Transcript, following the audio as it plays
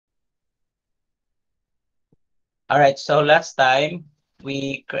All right, so last time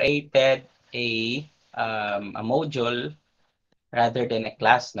we created a module rather than a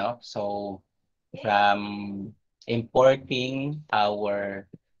class, no? So from importing our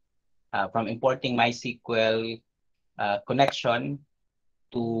from importing MySQL connection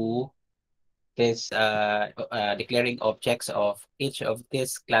to this declaring objects of each of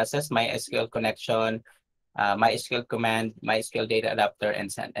these classes, MySQL connection, MySQL command, MySQL data adapter, and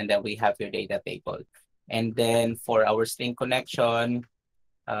send. And then we have your data table. And then for our string connection,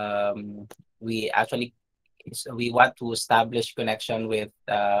 um, we actually we want to establish connection with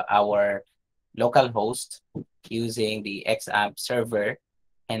our local host using the XAMPP server.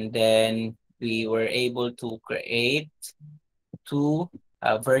 And then we were able to create two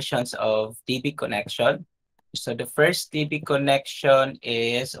versions of DB connection. So the first DB connection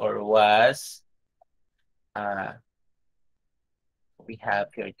is or was uh, we have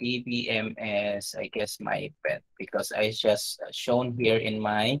here DBMS, I guess my pet, because I just shown here in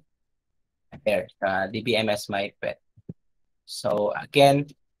my there DBMS my pet. So again,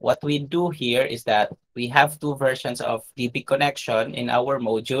 what we do here is that we have two versions of DB connection in our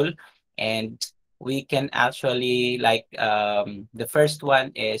module, and we can actually like the first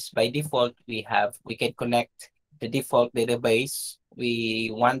one is by default we can connect the default database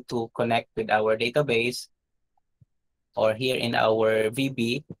we want to connect with our database or here in our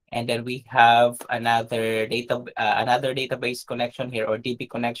VB, and then we have another database connection here or DB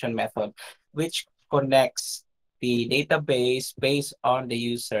connection method, which connects the database based on the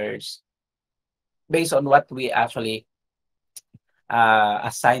users, based on what we actually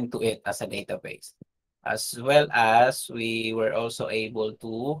assign to it as a database, as well as we were also able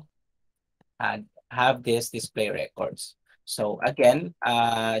to have this display records. So again,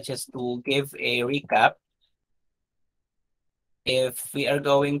 just to give a recap, if we are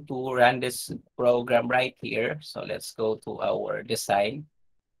going to run this program right here, so let's go to our design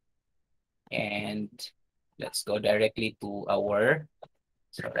and let's go directly to our,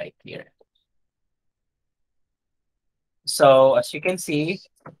 so right here. So as you can see,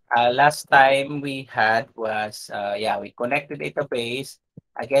 last time we had was, yeah, we connect the database.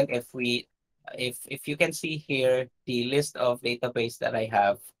 Again, if you can see here, the list of database that I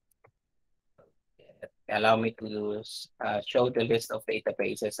have, allow me to show the list of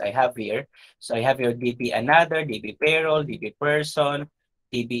databases I have here. So I have your DB another, DB payroll, DB person,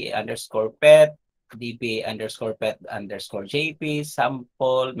 DB underscore pet, DB underscore pet underscore JP,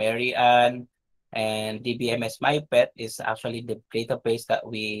 sample, Mary Ann, and DBMS my pet is actually the database that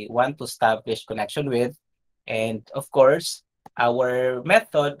we want to establish connection with. And of course, our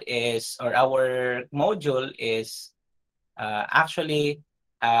method is, or our module is actually,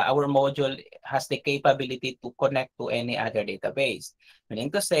 our module has the capability to connect to any other database. Meaning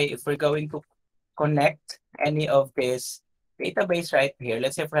to say, if we're going to connect any of this database right here,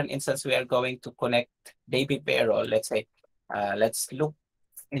 let's say for an instance, we are going to connect DB payroll. Let's say, let's look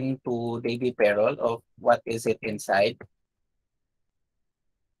into DB payroll of what is it inside.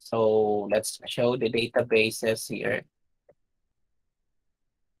 So let's show the databases here.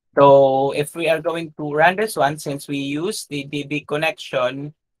 So if we are going to run this one, since we use the DB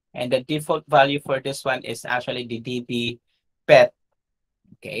connection and the default value for this one is actually the DB pet,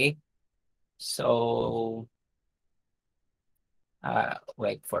 okay? So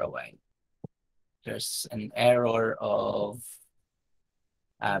wait for a while. There's an error of,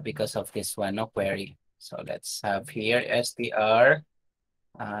 because of this one, no query. So let's have here str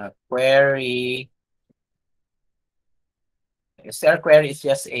query. Str query is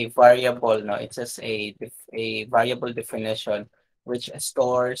just a variable, no? It's just a variable definition which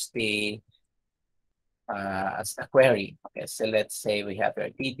stores the as a query. Okay, so let's say we have our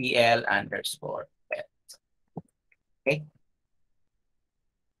DBL underscore pet. Okay.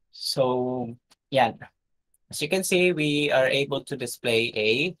 So yeah, as you can see, we are able to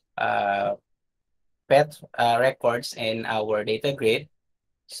display a pet records in our data grid.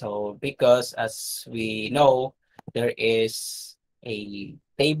 So because as we know, there is a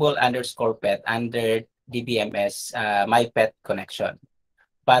table underscore pet under DBMS my pet connection.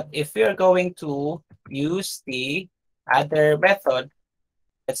 But if we are going to use the other method,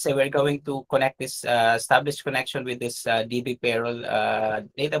 let's say we're going to connect this established connection with this DB payroll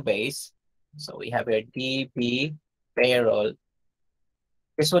database. So we have our DB payroll.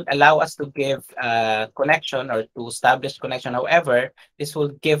 This would allow us to give connection or to establish connection. However, this will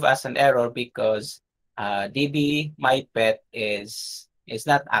give us an error because DB my pet is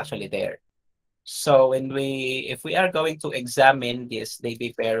not actually there. So when if we are going to examine this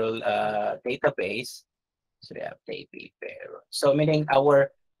DB payroll database, so we have DB payroll. So meaning our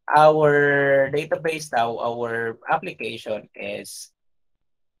our database now, our application is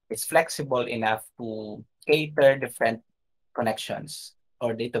flexible enough to cater different connections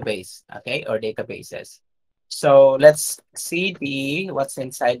or database, okay, or databases. So let's see the what's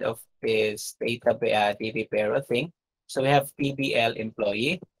inside of this DB Pero thing. So we have TBL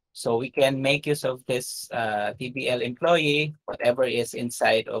employee. So we can make use of this TBL employee, whatever is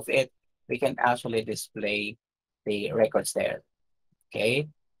inside of it, we can actually display the records there. Okay.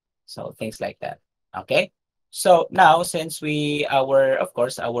 So things like that. Okay. So now since we our of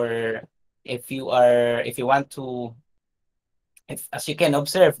course our if you want to if, as you can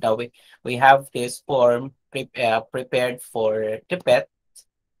observe now, we have this form prepared for the pet.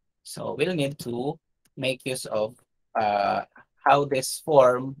 So we'll need to make use of uh, how this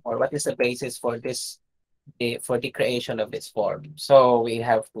form or what is the basis for this for the creation of this form. So we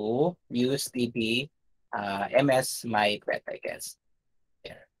have to use DB MS my pet, I guess.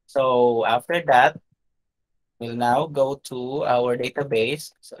 There. So after that, we'll now go to our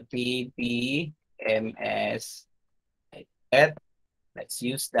database. So DB MS pet. Let's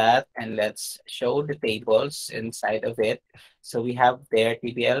use that and let's show the tables inside of it. So we have there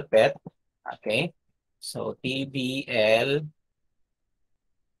TBL pet. Okay. So TBL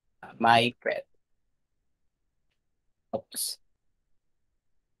my pet. Oops.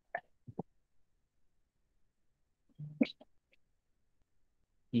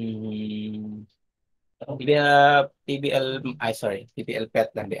 Hmm. TBL, I sorry, TBL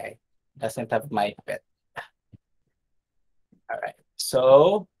pet lang di ay. Doesn't have my pet. All right.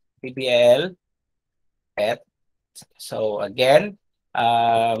 So TBL pet. So again,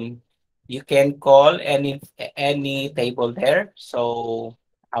 you can call any table there. So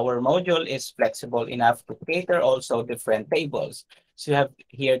our module is flexible enough to cater also different tables. So you have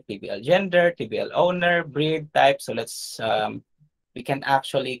here TBL gender, TBL owner, breed, type. So let's we can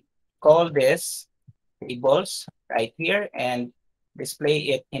actually call this tables right here and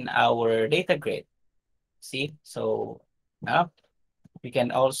display it in our data grid. See, so now we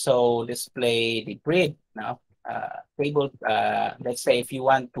can also display the breed now. Table, let's say if you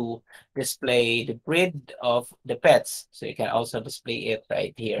want to display the breed of the pets, so you can also display it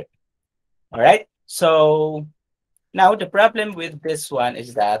right here. All right. So now the problem with this one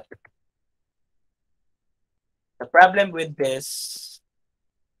is that the problem with this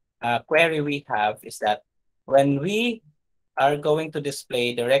query we have is that when we are going to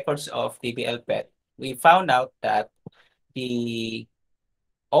display the records of DBL pet, we found out that the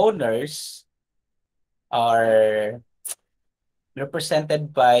owners are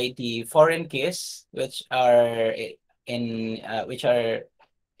represented by the foreign keys, which are which are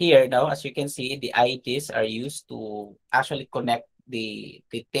here now. As you can see, the IDs are used to actually connect the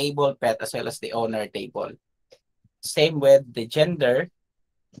table pet as well as the owner table. Same with the gender,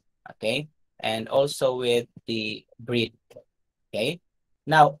 okay, and also with the breed, okay.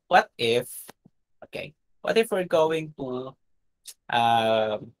 Now, what if we're going to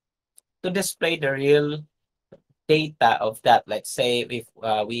display the real data of that? Let's say if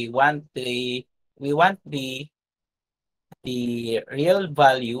we want the real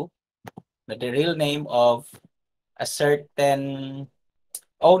value, the real name of a certain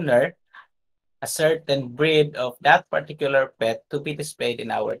owner, a certain breed of that particular pet to be displayed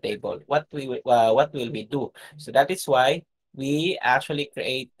in our table. What will we do? So that is why we actually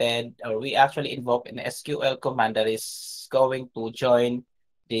created or we actually invoke an SQL command that is going to join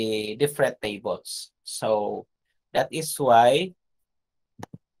the different tables. So that is why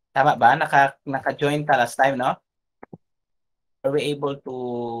tama ba? Naka-join ka last time, no? Are we able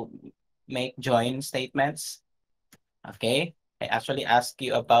to make join statements? Okay. I actually asked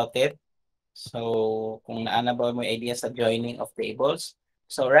you about it. So kung naana ba mo idea sa joining of tables.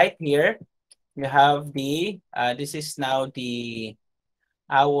 So right here, you have this is now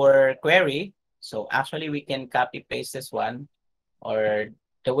our query. So actually we can copy paste this one, or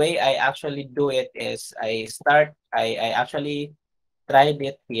the way I actually do it is I actually tried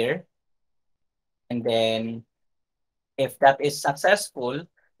it here, and then if that is successful,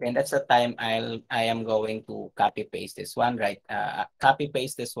 then that's the time I am going to copy paste this one, right? Copy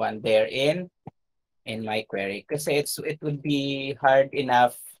paste this one there in my query, because it would be hard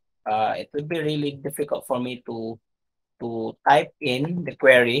enough. It would be really difficult for me to type in the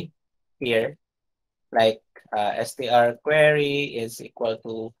query here, like str query is equal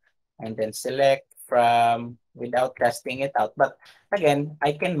to, and then select from without testing it out. But again,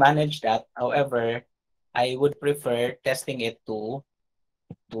 I can manage that. However, I would prefer testing it to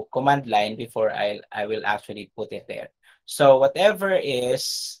command line before I will actually put it there. So whatever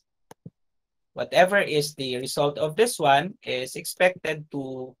is the result of this one is expected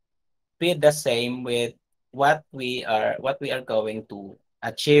be the same with what we are going to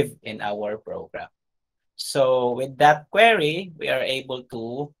achieve in our program. So with that query, we are able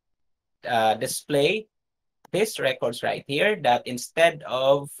to display these records right here, that instead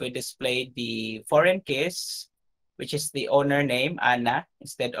of we display the foreign keys, which is the owner name, Anna,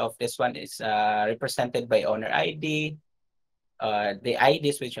 instead of this one is represented by owner ID, the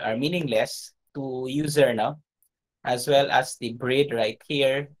IDs which are meaningless to user now, as well as the breed right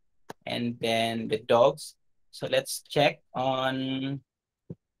here, and then the dogs. So let's check on,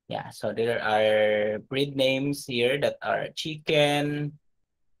 yeah, so there are breed names here that are chicken,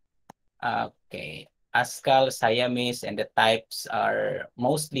 okay, Askal, Siamese, and the types are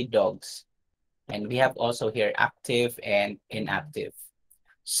mostly dogs. And we have also here active and inactive.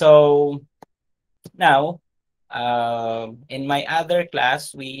 So now, in my other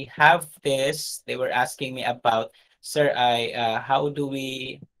class, we have this. They were asking me about, sir, how do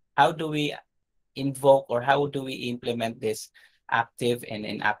we invoke, or how do we implement this active and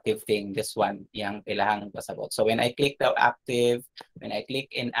inactive thing? This one, yung kailangan pasabot. So when I click the active, when I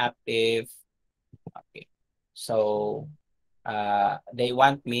click inactive, okay. So they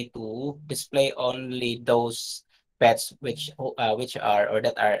want me to display only those pets which are, or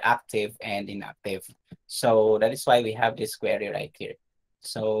that are active and inactive. So that is why we have this query right here.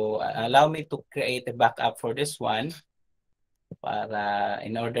 So allow me to create a backup for this one, para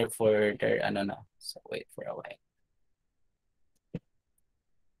in order for their ano na. So wait for a while.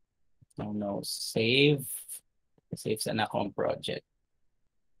 No, save sa na akong project.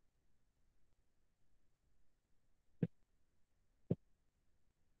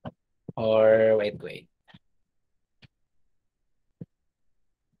 Or wait.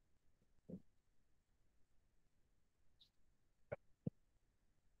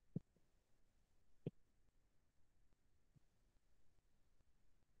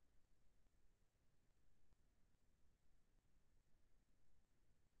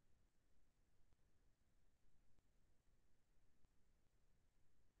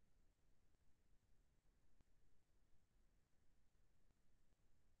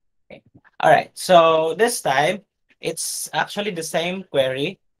 Okay. All right. So this time, it's actually the same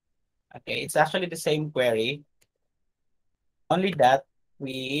query. Okay, it's actually the same query, only that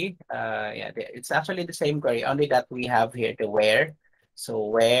it's actually the same query, only that we have here the where.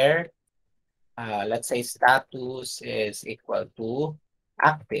 So where, let's say status is equal to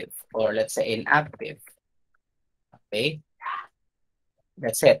active, or let's say inactive. Okay,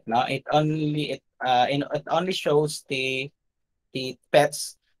 that's it. No, it only shows the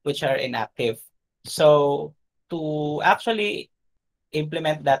pets which are inactive. So to actually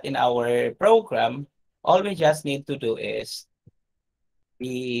implement that in our program, all we just need to do is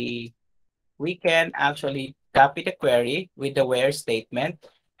we we can actually copy the query with the where statement,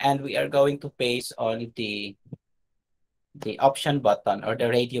 and we are going to paste on the option button, or the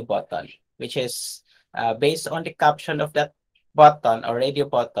radio button, which is based on the caption of that button or radio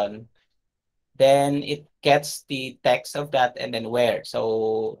button. Then it gets the text of that, and then where.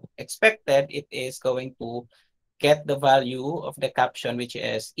 So expected, it is going to get the value of the caption, which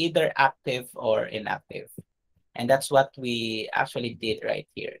is either active or inactive. And that's what we actually did right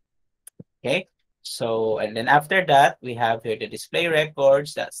here. Okay. So, and then after that, we have here the display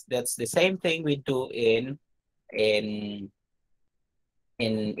records. That's the same thing we do in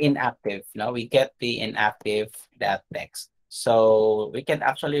inactive. Now we get the inactive that text. So we can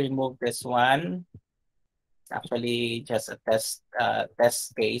actually remove this one. It's actually just a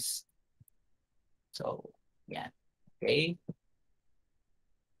test case. So yeah. Okay.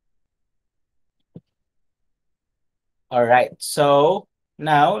 All right. So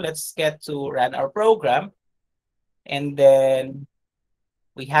now let's get to run our program. And then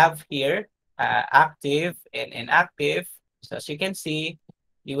we have here active and inactive. So as you can see,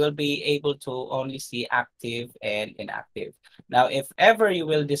 you will be able to only see active and inactive. Now, if ever you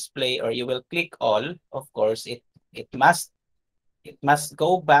will display, or you will click all, of course, it must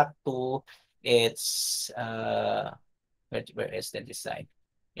go back to its where is the design?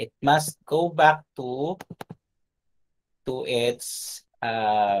 It must go back to its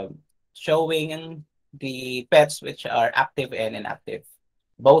showing the pets which are active and inactive,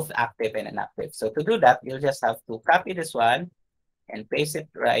 both active and inactive. So to do that, you'll just have to copy this one and paste it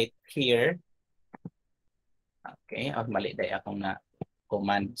right here. Okay, mali day akong na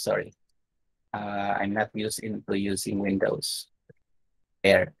command, sorry. I'm not using Windows.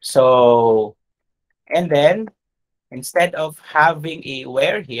 There. So, and then instead of having a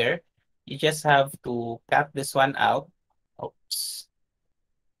where here, you just have to cut this one out. Oops.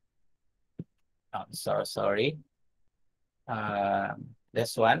 Oh, sorry.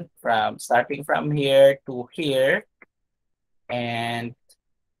 This one, from starting from here to here and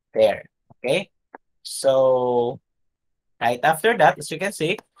there. Okay. So right after that, as you can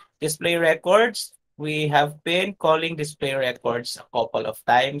see, display records, we have been calling display records a couple of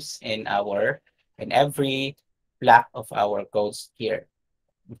times in every block of our codes here.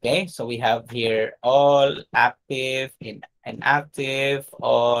 Okay, so we have here all active, inactive,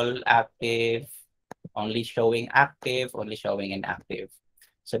 all active, only showing active, only showing inactive.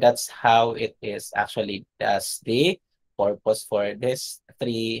 So that's how it is actually. That's the purpose for this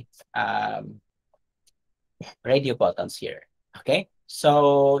three radio buttons here. Okay,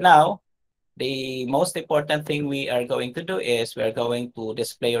 so now the most important thing we are going to do is we're going to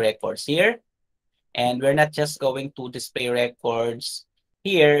display records here. And we're not just going to display records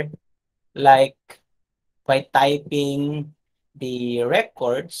here like by typing the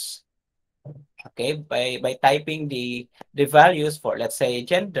records, okay, by typing the values for, let's say,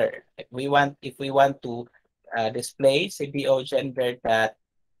 gender. If we want to display CBO gender that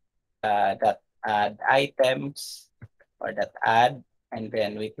add items or that add, and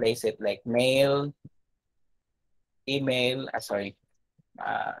then we place it like male, female, sorry,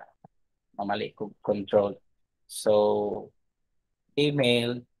 uh, normally control. So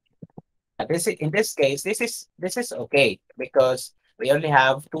female. In this case, this is okay because we only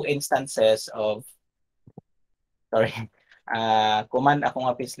have two instances of, sorry, command ako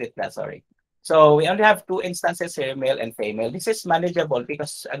nga pislit na, sorry. So we only have two instances here, male and female. This is manageable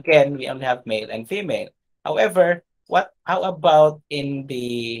because again, we only have male and female. However, how about in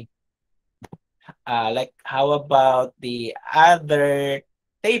the like how about the other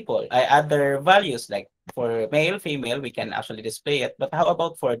table, other values like for male, female, we can actually display it. But how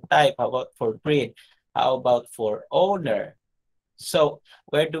about for type? How about for breed? How about for owner? So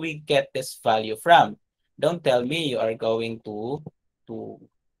where do we get this value from? Don't tell me you are going to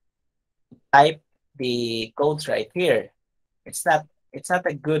type the codes right here. It's not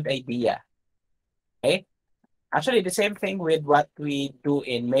a good idea. Okay. Actually, the same thing with what we do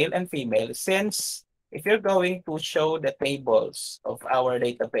in male and female, since if you're going to show the tables of our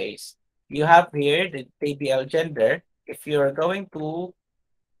database, you have here the TBL gender. If you're going to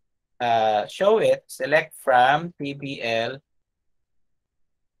show it, select from TBL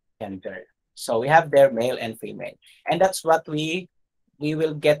gender. So we have there male and female. And that's what we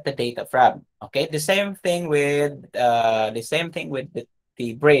will get the data from. Okay, the same thing with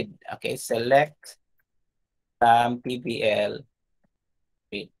the breed. Okay, select from TBL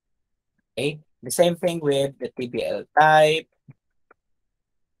breed. Okay, the same thing with the TBL type.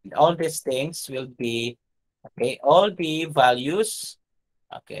 All these things will be, okay, all the values,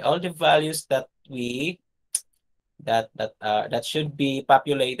 okay, all the values that that should be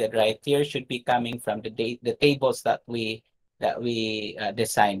populated right here should be coming from the tables that we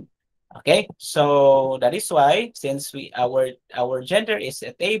designed. Okay, so that is why, since our gender is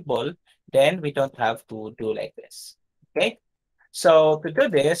a table, then we don't have to do like this. Okay, so to do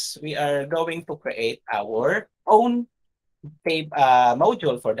this, we are going to create our own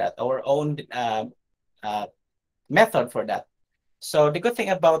module for that, our own uh, method for that. So the good thing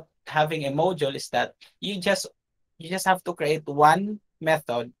about having a module is that you just have to create one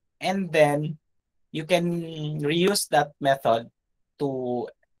method, and then you can reuse that method to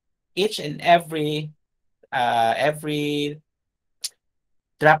each and every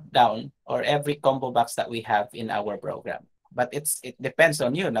drop down or every combo box that we have in our program. But it depends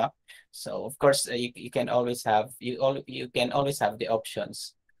on you, no? So of course you can always have you can always have the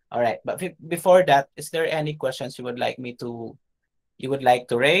options. All right, but before that, is there any questions you would like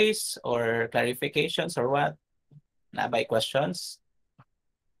to raise or clarifications or what? Na by questions?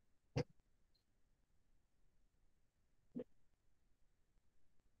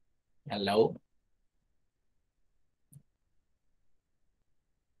 Hello?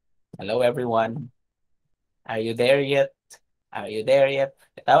 Hello, everyone. Are you there yet? Are you there yet?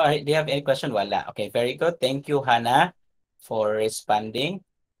 Do you have any question? Wala. Okay, very good. Thank you, Hannah, for responding.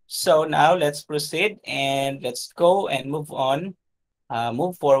 So now let's proceed and let's go and move on,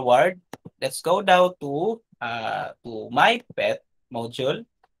 move forward. Let's go down to my pet module.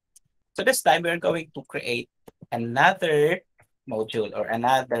 So this time we're going to create another module or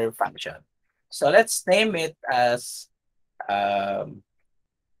another function. So let's name it as um,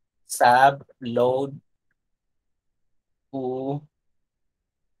 sub load to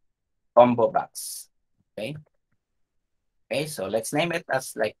combo box. Okay. Okay. So let's name it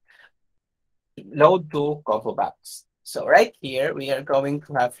as like load to combo box. So right here, we are going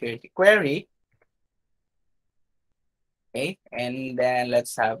to have here the query. Okay. And then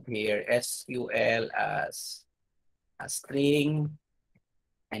let's have here SQL as a string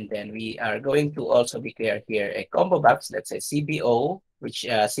And then we are going to also declare here a combo box. Let's say CBO, which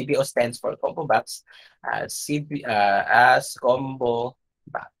CBO stands for combo box, as combo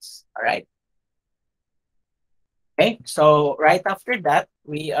box. All right. Okay. So right after that,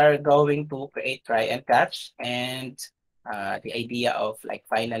 we are going to create try and catch. And the idea of like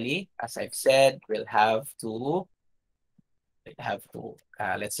finally, as I've said,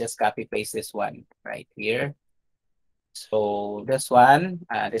 let's just copy paste this one right here. So this one,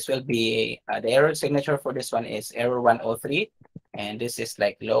 this will be the error signature for this one is error 103, and this is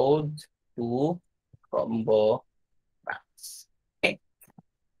like load to combo box. Okay,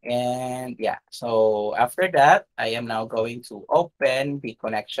 and yeah, so after that, I am now going to open the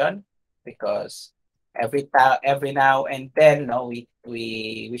connection because every now and then, no,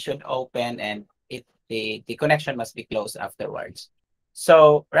 we should open and the connection must be closed afterwards.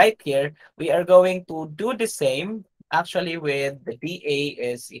 So right here, we are going to do the same actually with the DA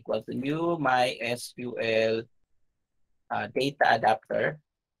is equal to new MySQL data adapter.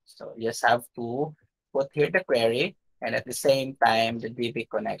 So you just have to put here the query and at the same time the DB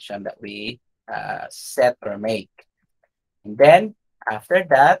connection that we set or make. And then after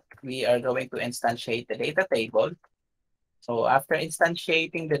that, we are going to instantiate the data table. So after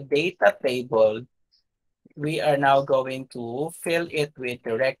instantiating the data table, we are now going to fill it with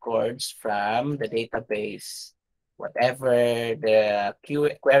the records from the database, whatever the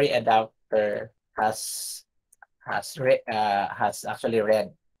query adapter has actually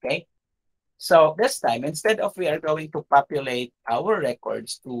read. Okay. So this time, instead of we are going to populate our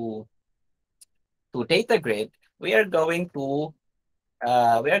records to data grid, we are going to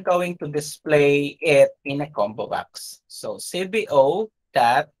display it in a combo box. So CBO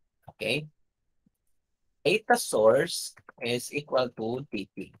dot okay data source is equal to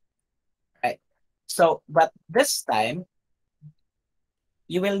DT. Right. So, but this time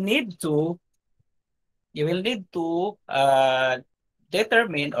you will need to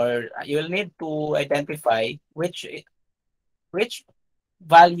determine or you will need to identify which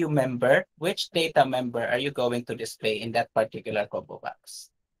value member, which data member are you going to display in that particular combo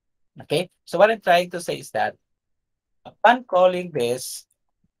box. Okay, so what I'm trying to say is that upon calling this,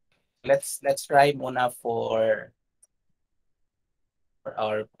 let's try muna for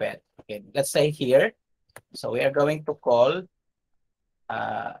our pet. Okay, let's say here. So we are going to call,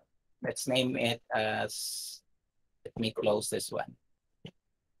 uh, let's name it as, let me close this one.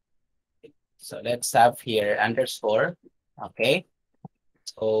 So let's have here underscore. Okay.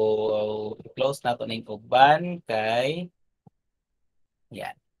 So close na to ning uban kay,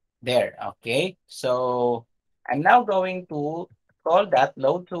 yeah, there. Okay. So I'm now going to call that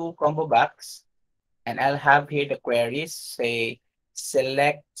load to combo box, and I'll have here the queries say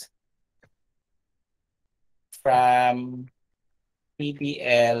select from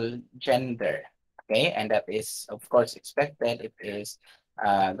PBL gender. Okay, and that is of course expected. It is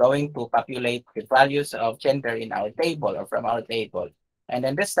going to populate the values of gender in our table or from our table. And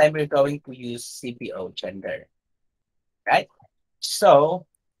then this time we're going to use CPO gender, right? So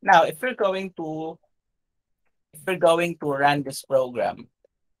now if we're going to run this program,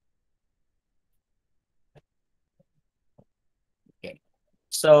 okay.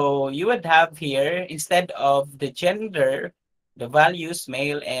 So you would have here, instead of the gender, the values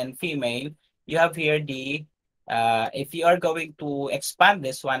male and female, you have here the, if you are going to expand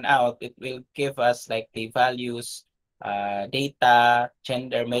this one out, it will give us like the values, data,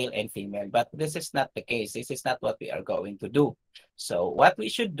 gender, male and female. But this is not the case. This is not what we are going to do. So what we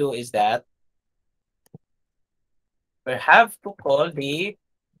should do is that we have to call the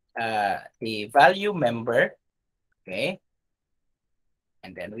value member, okay?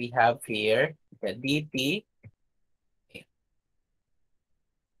 And then we have here the DT. Okay.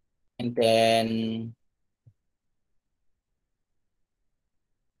 And then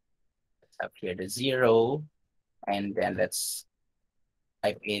let's have here the 0. And then let's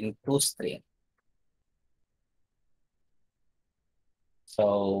type in toString.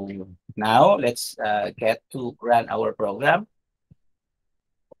 So now let's get to run our program.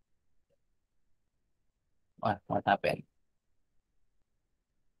 What happened?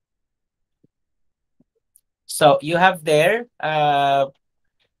 So you have there 1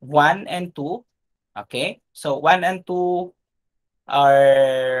 and 2. Okay, so 1 and 2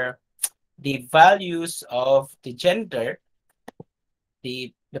 are the values of the gender,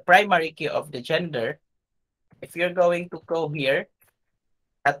 the primary key of the gender. If you're going to go here,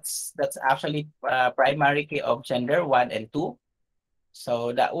 that's actually primary key of gender 1 and 2.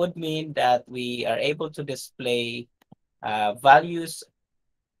 So that would mean that we are able to display values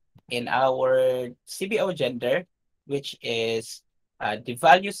in our CBO gender, which is The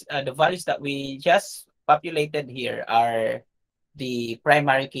values that we just populated here are the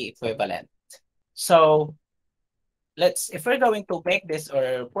primary key equivalent. So if we're going to make this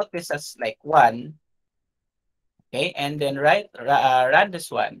or put this as like 1, okay, and then run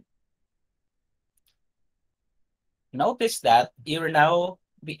this one, notice that you're now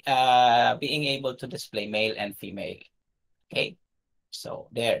being able to display male and female. Okay, so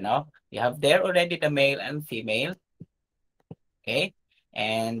there, no, you have there already the male and female. Okay,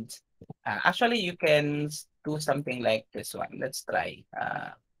 and actually you can do something like this one. Let's try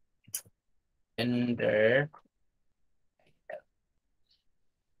gender,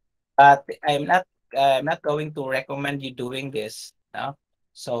 but I'm not going to recommend you doing this, no.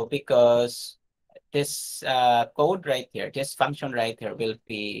 So because this code right here, this function right here will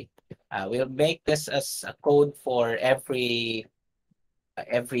make this as a code for every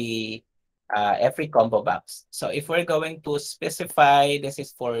combo box. So if we're going to specify this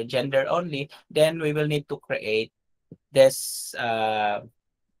is for gender only, then we will need to create this.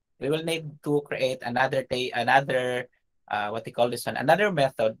 We will need to create another what they call this one, another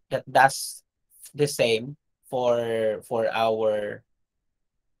method that does the same for our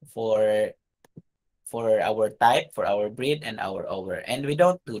for our type, for our breed, and our over. And we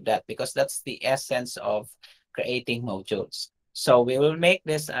don't do that because that's the essence of creating modules. So we will make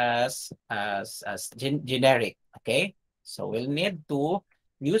this as generic, okay? So we'll need to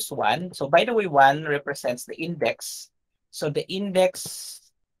use 1. So by the way, 1 represents the index. So the index,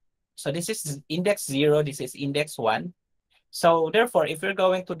 so this is index 0, this is index 1. So therefore, if we're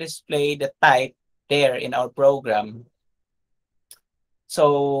going to display the type there in our program,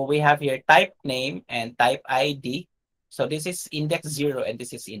 so we have here type name and type ID. So this is index 0 and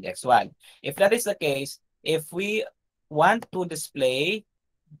this is index 1. If that is the case, if we want to display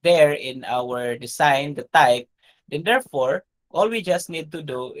there in our design the type, then therefore, all we just need to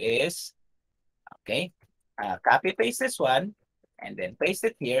do is, okay, copy paste this one and then paste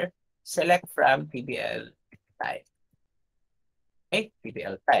it here, select from TBL type. Okay,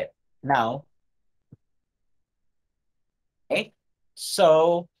 TBL type. Now, okay,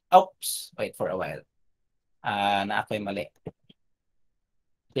 so, oops, wait for a while. Na ako'y mali.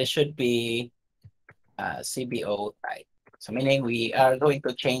 This should be CBO type. So meaning we are going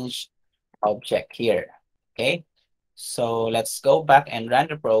to change object here. Okay, so let's go back and run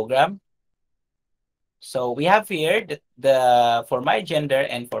the program. So we have here the for my gender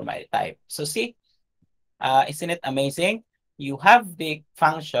and for my type. So see, isn't it amazing? You have the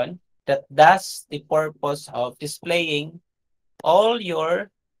function that does the purpose of displaying all you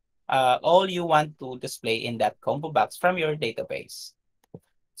want to display in that combo box from your database.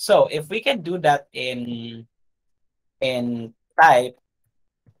 So if we can do that in type,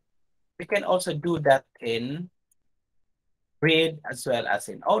 we can also do that in breed as well as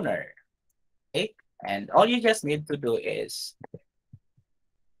in owner. Okay, and all you just need to do is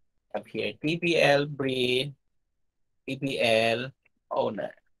have here TBL breed, TBL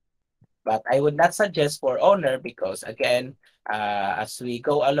owner. But I would not suggest for owner because again, as we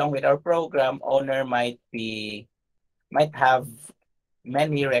go along with our program, owner might have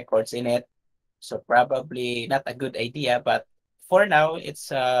many records in it. So probably not a good idea, but for now, it's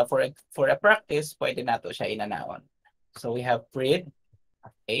for a practice, pwede na to siya inanaon. So we have breed,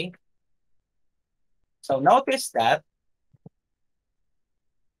 okay. So notice that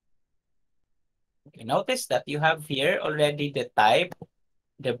you have here already the type,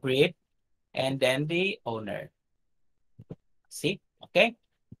 the breed, and then the owner. See, okay.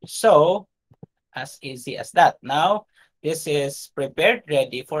 So as easy as that. Now, this is prepared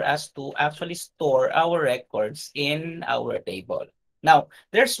ready for us to actually store our records in our table. Now,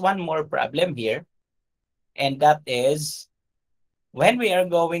 there's one more problem here, and that is when we are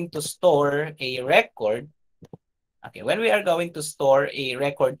going to store a record, okay, when we are going to store a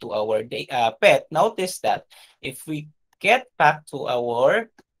record to our pet, notice that if we get back to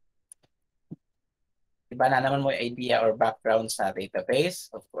our, diba na naman mo idea or background sa database,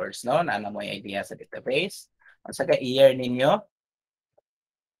 of course, no? Na mo idea sa database. Ang sa year ninyo,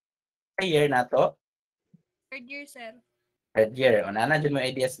 sa year na to? Third year, sir. Third year. O na dyan mo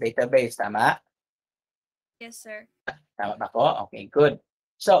idea sa database, tama? Yes, sir. Tama ba ko? Okay, good.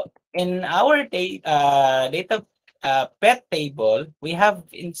 So, in our data pet table, we have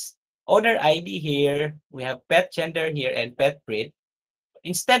owner ID here, we have pet gender here, and pet breed.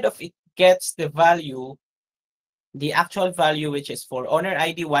 Instead of it gets the value, the actual value, which is for owner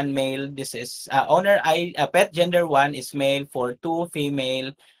ID 1 male, this is pet gender 1 is male, for 2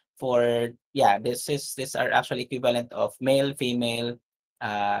 female, for these are actually equivalent of male, female,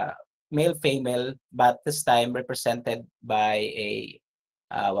 male female, but this time represented by a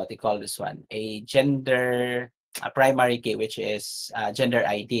what they call this one, a gender, a primary key, which is gender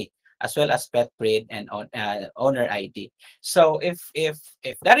ID, as well as pet breed and owner ID. So if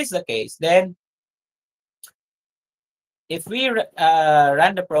that is the case, then if we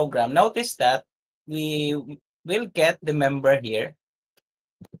run the program, notice that we will get the member here,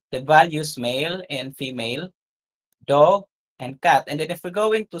 the values male and female, dog, and cat. And then if we're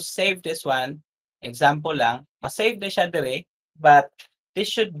going to save this one, example lang, masave na siya dire, but this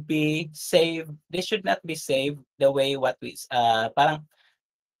should be saved, this should not be saved the way what we, parang,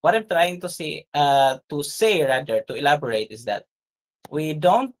 what I'm trying to say rather, to elaborate is that we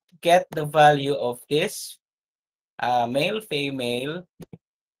don't get the value of this male, female,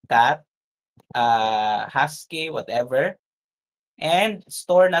 cat, husky, whatever, and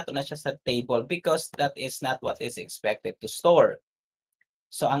store nato na siya sa table because that is not what is expected to store.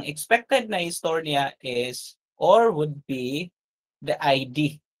 So ang expected na i-store niya is or would be the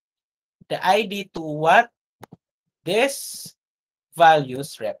ID. The ID to what this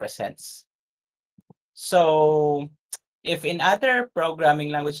values represents. So if in other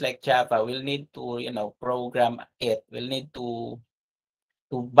programming language like Java, we'll need to, program it. We'll need to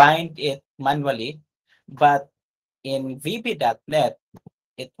bind it manually. But in VB.NET,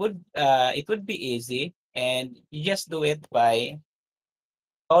 it would be easy, and you just do it by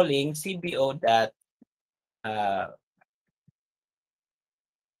calling cbo dot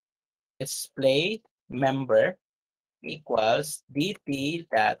display member equals dt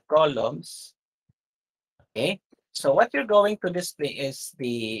dot columns. Okay, so what you're going to display is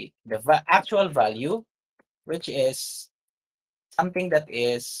the actual value, which is something that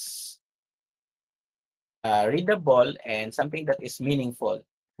is readable and something that is meaningful.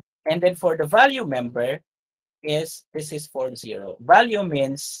 And then for the value member, this is for 0. Value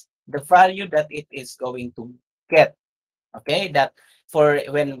means the value that it is going to get. Okay, that for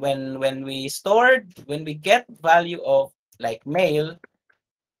when we get value of like male,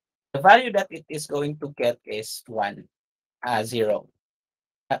 the value that it is going to get is 1, 0.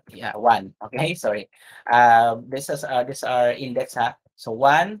 Yeah, 1. Okay, sorry. This are index ha. So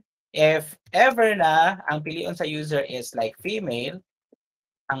 1, if ever na ang pilion sa user is like female,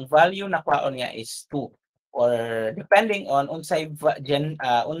 ang value na kwaon niya is 2, or depending on uh,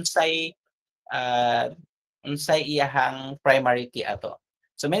 unsay iyahang primary key ato.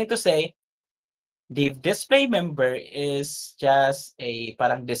 So meaning to say, the display member is just a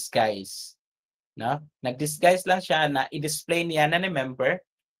parang disguise, no? Nag-disguise lang siya na i-display niya na ni member,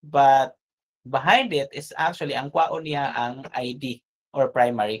 but behind it is actually ang kwaon niya ang ID or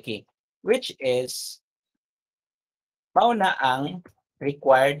primary key, which is mao na ang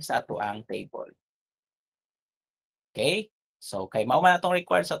required sa ato ang table. Okay? So kay mao man atong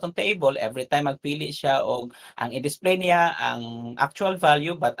required sa atong table, every time magpili siya og ang i-display niya ang actual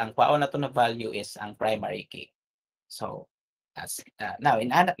value, but ang kwaon nato na value is ang primary key. So that's now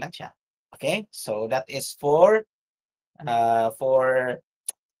inanak lang siya. Okay? So that is for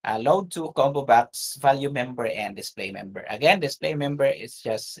load to combo box, value member, and display member. Again, display member is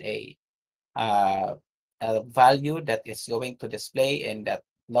just a value that is going to display in that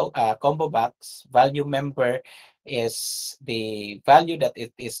combo box. Value member is the value that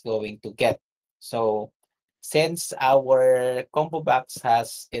it is going to get. So since our combo box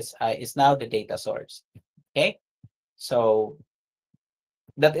is now the data source. Okay, so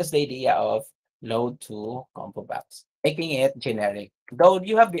that is the idea of load to combo box, making it generic. Though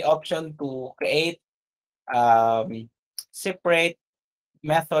you have the option to create separate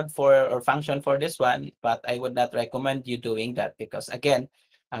method for or function for this one, but I would not recommend you doing that because again,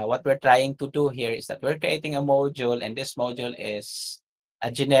 what we're trying to do here is that we're creating a module, and this module is a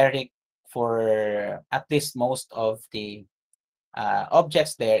generic for at least most of the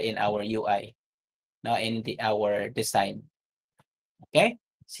objects there in our UI, now in our design. Okay?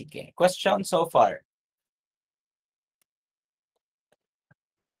 Sige. Question so far?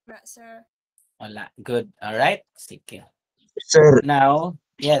 Sir. Wala. Good. All right. Sige. Sir, Now,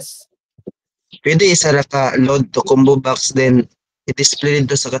 yes. pwede isa ra ka load to combo box then i-display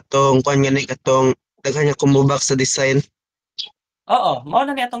dito sa katong kuan nga ni katong daghan nga combo box sa design. Oo, mao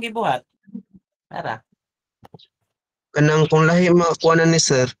na ni atong gibuhat. Tara. Kanang kung lahi makakuha na ni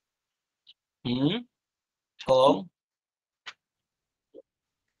sir, Kung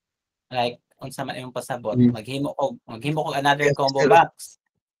like unsa man imong pasabot, maghimo ko another Yes, combo sir. box.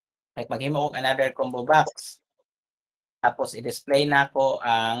 Like maghimo ko another combo box. Tapos i-display nako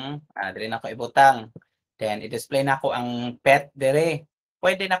ang diri nako ibutang. Then i-display nako ang pet dire.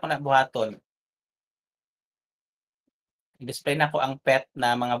 Pwede na ko na buhaton. display na ko ang pet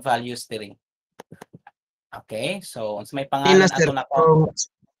na mga values diri. Okay, so unsa may Tina pangalan sir, ato na ko?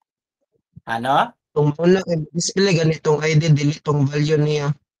 Ano? kung una kay display ganitong ID dili tong value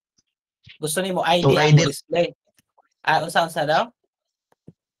niya. Gusto nimo Tong ID ang mo ID display? Unsa daw?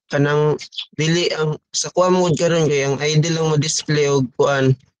 kanang dili ang sa kuha mo karon kay ang ID lang mo display og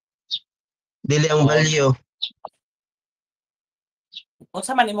kuan dili ang O, value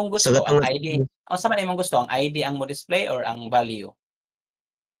unsa man imong sa gusto ang katong ID? Unsa man imong gusto ang ID ang mo display or ang value?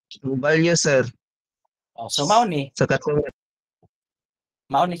 ang value sir O, so mao ni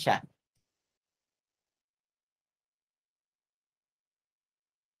siya.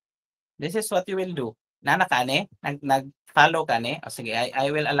 This is what you will do. Nana ka ni? Nag-follow ka ni? O sige, I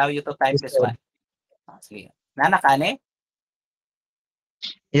will allow you to type yes this sir. one. O, sige. Nana ka ni?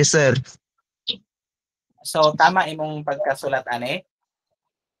 Yes sir. So tama imong pagkasulat ani?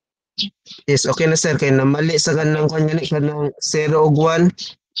 Yes, okay na sir kay namali sa kanang kuan gani kanang 0 ug 1.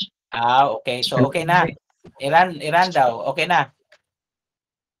 Okay. So okay na. Iran daw. Okay na.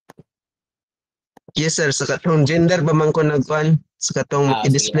 Yes sir, sa katong gender pa man ko nagkuan sa katong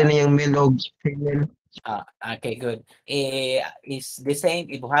Sige. i-display na yung male og female. Okay, good. Is the same,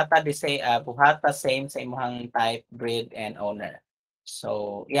 buhata same sa imong type, breed, and owner.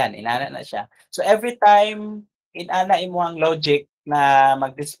 So, yan, inana na siya. So, every time inana imong logic na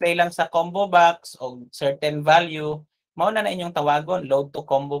mag-display lang sa combo box o certain value, mao na inyong tawagon, load to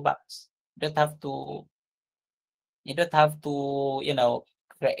combo box. You don't have to,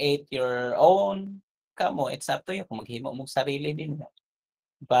 create your own. Kamo, it's up to you kung maghimo mong sarili din.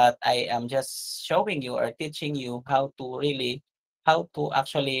 But I am just showing you or teaching you how to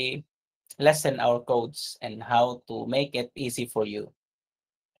actually lessen our codes and how to make it easy for you.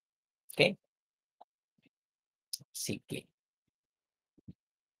 Okay? Sige.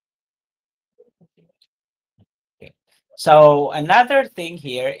 Okay. So another thing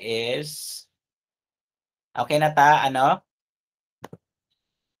here is, okay na ta, ano?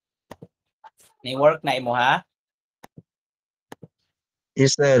 Ni work na imo ha?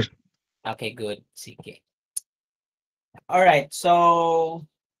 Yes sir. Okay, good. Sige. All right. So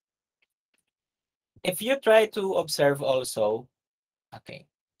if you try to observe also, okay.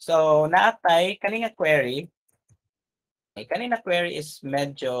 So naatay kaninga query. Kanina query is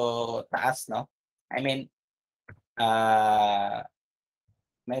medyo taas, no? I mean,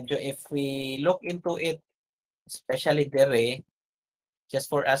 medyo if we look into it, especially dere, just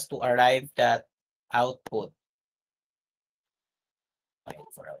for us to arrive that output. Wait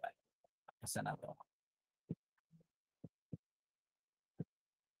for a while. Asa na to?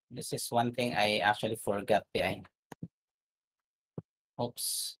 This is one thing I actually forgot behind.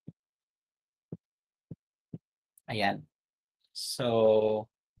 Oops. Ayan. So,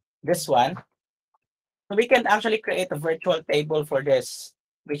 this one, so we can actually create a virtual table for this,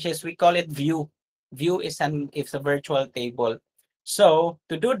 which is, we call it view. View is a virtual table. So,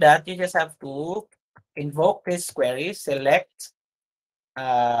 to do that, you just have to invoke this query, select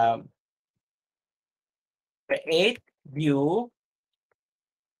create view,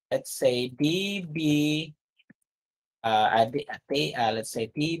 let's say db, let's say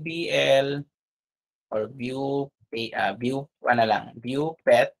dbl or view view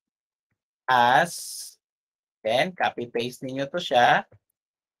pet as, then copy paste ninyo to siya,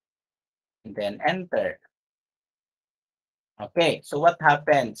 and then enter. Okay, so what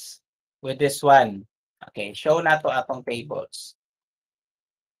happens with this one? Okay, show na to atong tables.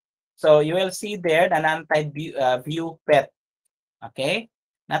 So you will see there na nantay view pet. Okay?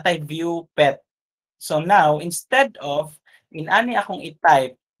 Natay view pet. So now, instead of inani akong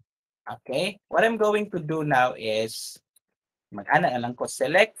i-type, okay, what I'm going to do now is mag-ana lang ko,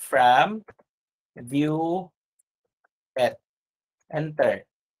 select from view pet, enter.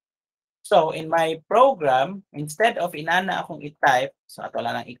 So in my program, instead of inana akong i-type, so ato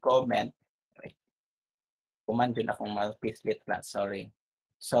lang i-comment, kuman din akong mag-pislit na, sorry.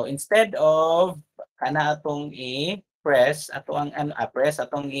 So instead of kana atong i-press, atong press,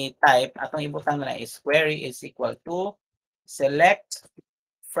 atong i-type, atong ibutang na is query is equal to select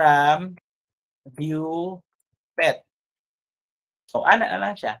from view pet. So ana na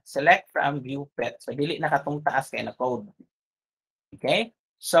lang siya, select from view pet. So dili na katong taas kay na code. Okay?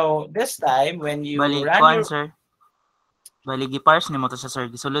 So this time when you Bali, run kuan your sir. Bali, giparse nimo to sa sir.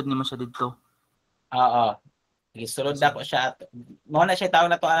 Gisulod nimo siya dito. oo, gisulod na ko siya. Mo na siya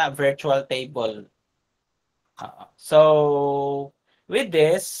tawag na to ana virtual table. So with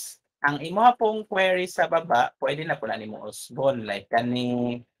this, ang imuha pong query sa baba, pwede na po na nimo Osbon like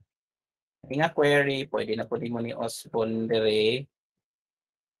kani nga query, pwede na po nimo ni Osbon dire.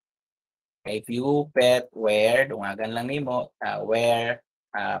 Okay, view pet where, dungagan lang nimo, where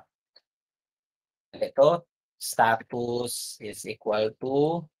ito, status is equal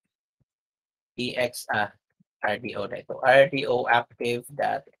to ex RDO na ito. RDO active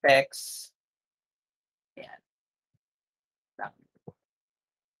dot text. Yan.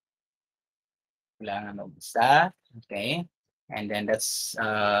 Kailangan mag-isa. Okay. And then that's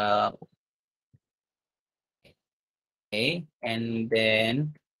okay. And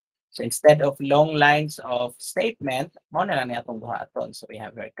then so instead of long lines of statement, mo na lang niya itong buhaton. So we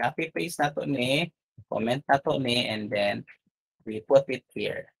have our copy paste na to ni, comment na to ni, and then we put it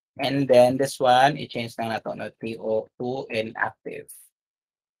here. And then this one, i-change lang nato no TO2 inactive.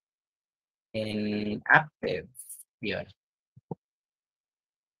 Inactive. Yun.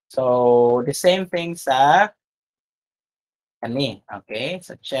 So the same thing sa kani. Okay?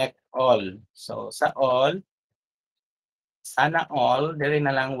 So check all. So sa all, sana all, dili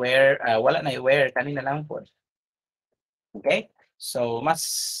na lang where, wala na where, kani na lang po. Okay? So mas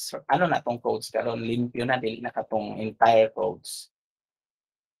ano na tong codes karon limpyo na dili na katong entire codes.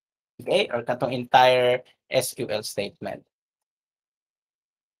 Okay? Or katong entire SQL statement.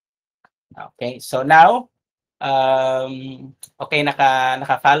 Okay? So now okay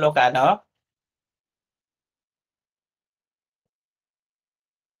naka-follow ka no?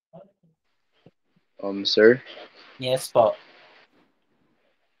 Sir, Yes po.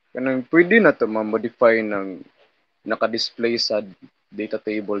 kanang pwede na to ma-modify ng naka-display sa data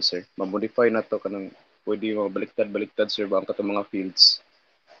table, sir. Ma-modify na to kanang pwede mo baliktad-baliktad, sir, ba ang katong mga fields.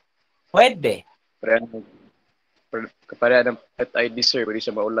 Pwede. Kapare ng pet ID, sir, pwede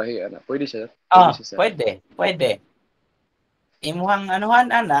siya maulahi, ana. Pwede siya. Sir. Pwede. Imuhang anuhan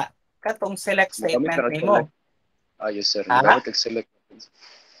ana katong select Mogamit statement ka nimo. select. Yes, sir. Ha? Mogamit kag select.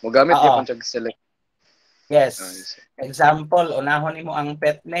 Mogamit Oo. gyapon kag select. Yes. Yes, sir. Example, unahon nimo ang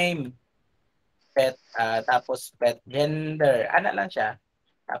pet name. Pet tapos pet gender, ana lang siya.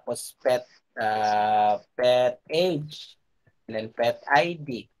 Tapos pet pet age, and then pet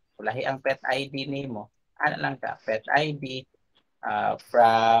ID. Lahi ang pet ID nimo. Ana lang ka, pet ID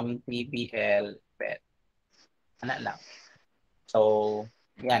from TBL pet. Ana lang. So,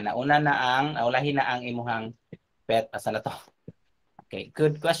 yan, nauna na ang, naulahin na ang imuhang pet. Asa na to? Okay,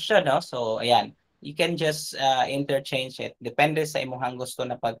 good question, no? So, ayan, you can just interchange it. Depende sa imuhang gusto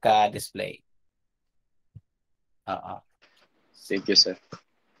na pagka-display. Oo. Thank you, sir.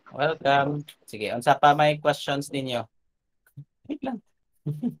 Welcome. Sige, unsa pa may questions ninyo? Wait lang.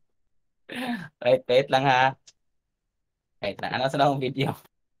 wait lang ha. Wait lang. Ano sa akong video?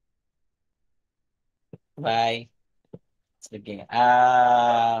 Bye. Sige.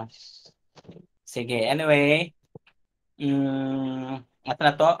 Sige, anyway. Ato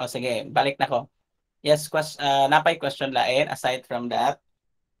na to? O sige, balik na ko. Yes, napay question lain aside from that.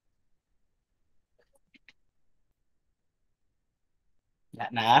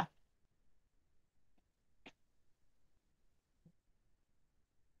 Na?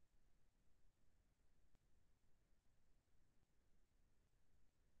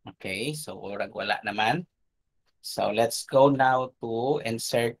 Okay, so urag wala naman. So let's go now to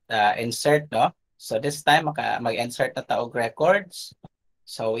insert no. So this time mag-insert na taog records.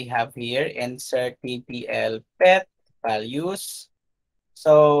 So we have here insert TTL pet values.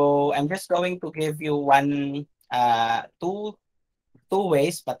 So I'm just going to give you two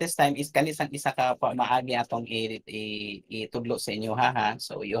ways, but this time is kanisang isa ka pa maagi atong itudlo sa inyo ha.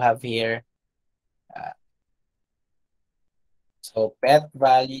 So you have here so pet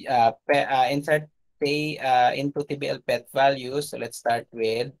value insert into TBL pet values. So let's start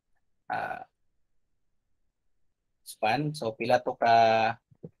with this one. So pila to ka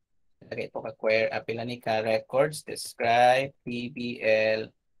lagay to ka query pila ni ka records describe TBL.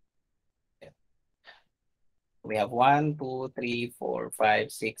 We have 1, 2, 3, 4,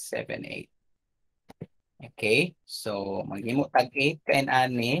 5, 6, 7, 8. Okay, so maghimo tag 8 kain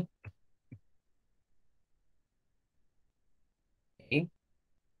ani. Okay.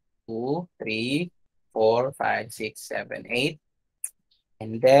 2, 3, 4, 5, 6, 7, 8.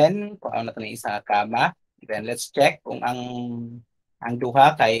 And then, kung ano na isa kama, then let's check kung ang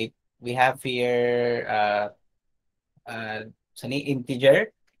duha kay we have here integer.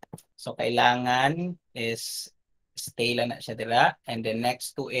 So kailangan is stay lang na siya dira. And then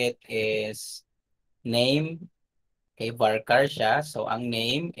next to it is name. Okay, varchar siya. So ang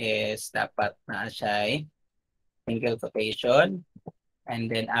name is dapat na siya single quotation. And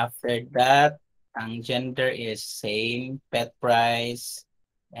then after that, ang gender is same, pet price,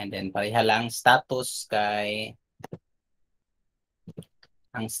 and then pareha lang status kay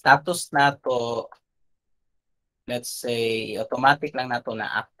ang status nato let's say automatic lang nato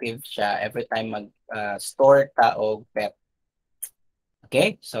na active siya every time mag-store ta og pet.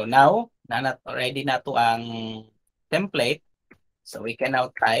 Okay, so now ready na to ang template. So we can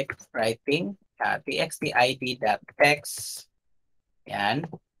now type writing txtid.text. Yan.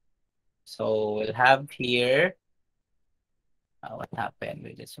 So we'll have here, what happened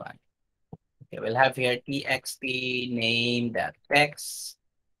with this one? Okay, we'll have here txt name.text.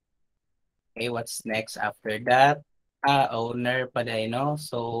 Okay, what's next after that? Owner pa day, no?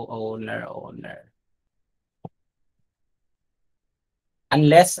 So owner.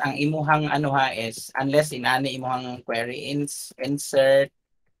 Unless ang imuhang ano ha is, unless inani imuhang query insert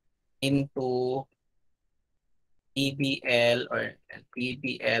into PBL or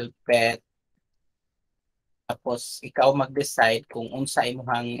PBL pet, tapos ikaw mag-decide kung unsa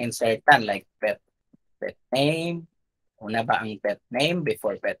imuhang insertan, like pet name, una ba ang pet name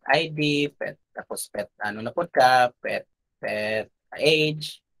before pet ID, pet, tapos pet ano na po ka, pet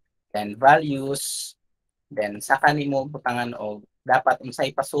age, then values, then saka nimo butangan og dapat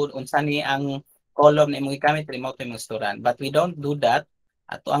unsay pasul, unsa ni ang column na imong gigamit remote imong storan. But we don't do that.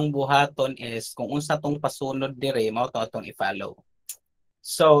 Ato ang buhaton is kung unsa tong pasunod dire mao to atong i-follow.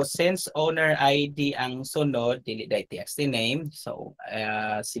 So since owner ID ang sunod dili day txt name, so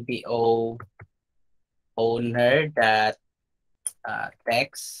cbo owner that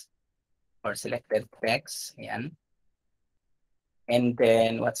text or selected text, yan. And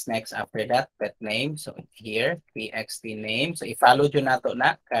then what's next after that? Pet name. So here, txt name. So i-follow dyan nato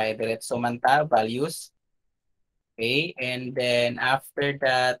na kay diretso man ta values. Okay, and then after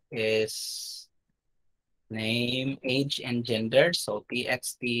that is name, age, and gender. So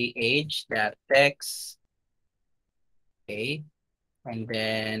txt age.text. Okay, and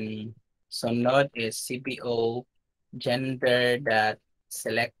then sunod is cbo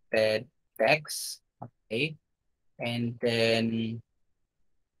gender.selected text. Okay. And then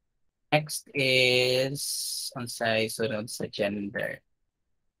next is unsay sunod sa gender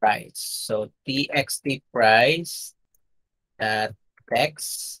price. So txt price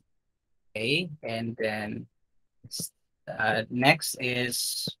text. Okay, and then next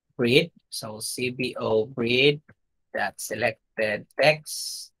is breed. So cbo breed selected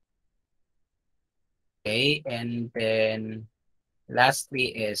text. Okay, and then lastly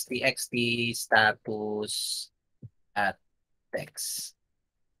is txt status text.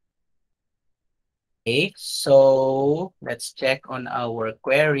 Okay, so let's check on our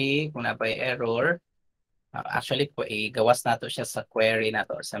query kung na by error. Actually, gawas nato siya sa query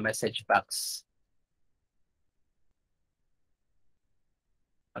nato sa message box.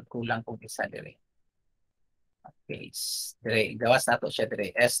 Pagkulang kung isa dire. Okay, dire gawas nato siya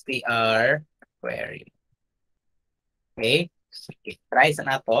dire str query. Okay, sige, try sa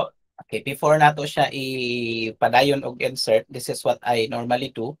nato. Okay, before nato siya ipadayon og insert, this is what I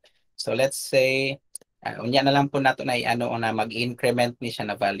normally do. So let's say, unya na lang po nato na i-ano na mag-increment ni siya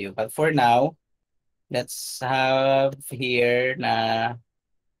na value. But for now, let's have here na,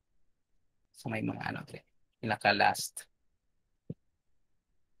 so may mga ano, pinaka-last.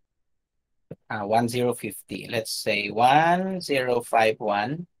 1050. Let's say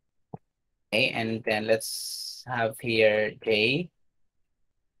 1051. Okay, and then let's have here J.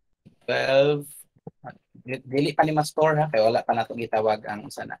 12. Dili pa ni ma-store ha, kaya wala pa nato gitawag ang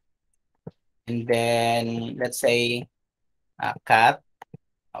sana. And then let's say cat.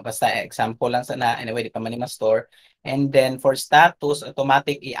 Basta example lang sana, anyway di pa man ni ma-store. And then for status,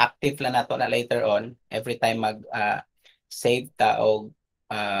 automatic i-active lang nato na later on every time mag save ta og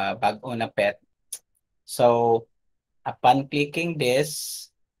bag-o na pet. So upon clicking this,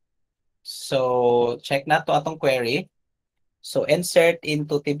 so check na to atong query. So insert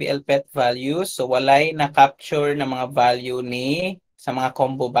into TBL pet values. So walay na-capture na mga value ni sa mga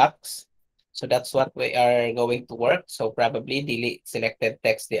combo box. So that's what we are going to work. So probably delete selected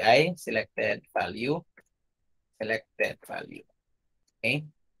text DI, selected value. Okay.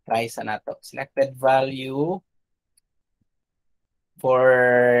 Try sa nato. Selected value for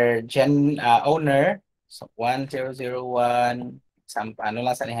owner. So 1001. Ano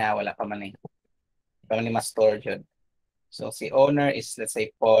lang sa niya, wala pa man eh. Pa man ni ma-store dyan. So si owner is, let's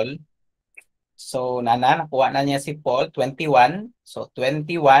say, Paul. So nakuha na niya si Paul, 21. So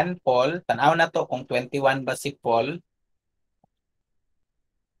 21, Paul. Tanaw na to kung 21 ba si Paul.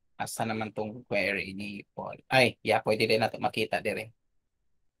 Asa naman tong query ni Paul. Ay, pwede din na to makita dire.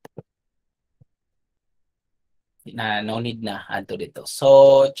 No need na adto dito.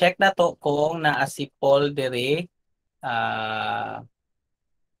 So check na to kung naa si Paul dire.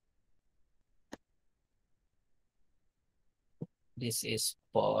 This is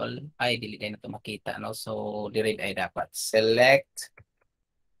Paul. Ay, dili na ito makita, no? So, dili ay dapat. Select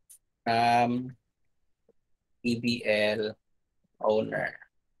EBL owner.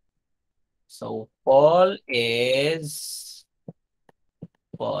 So, Paul.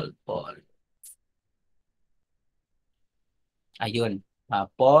 Ayun.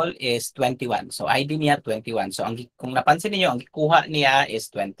 Paul is 21. So, ID niya 21. So, kung napansin niyo, ang gikuha niya is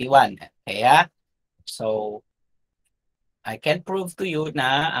 21. Kaya, so, I can prove to you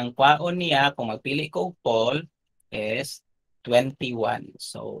na ang kwaon niya, kung magpili ko Paul, is 21.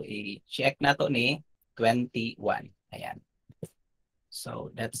 So, i-check na to ni 21. Ayan. So,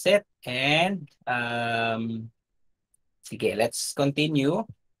 that's it. And, sige, let's continue.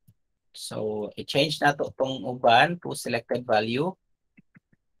 So, i-change na to itong uban to selected value.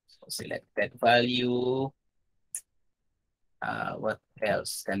 So, selected value. What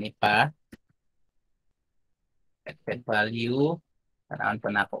else? Kani pa. Selected value. Tanaan pa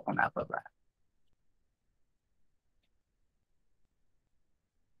na ako kung apa ba.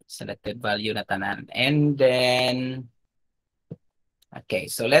 Selected value na tanan. And then, okay,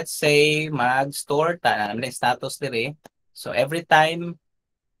 so let's say mag-store tanan ng status dire. So every time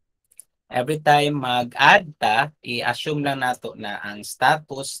mag-add ta, i-assume lang nato na ang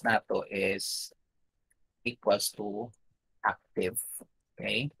status nato is equals to active.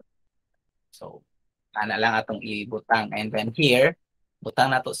 Okay? So, ana lang atong ibutang. And then here,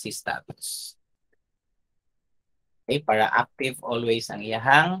 butang nato si status. Okay, para active always ang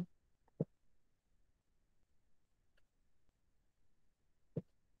iyahang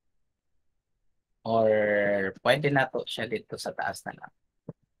or pwede nato siya dito sa taas na lang.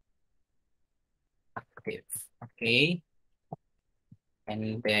 Active. Okay?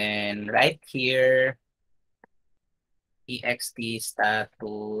 And then right here, ext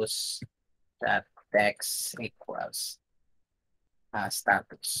status dot text equals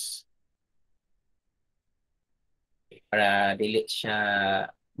status. Para dili siya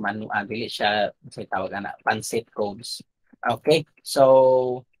dili siya say tawag na pansit codes. Okay,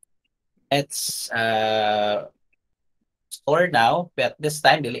 so let's store now, but this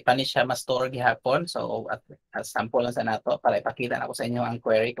time dili pa ni siya ma-store gihapon. So at sample lang sa nato para ipakita na ko sa inyo ang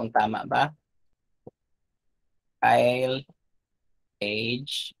query kung tama ba. File,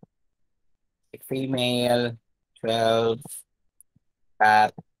 age, female, 12,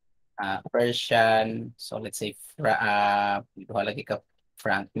 cat, Persian. So let's say lagi ka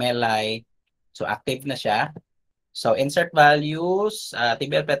Frank Melay. So active na siya. So insert values,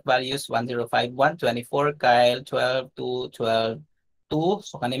 TBL pet values 1051, 24, Kyle, 12, 2, 12, 2.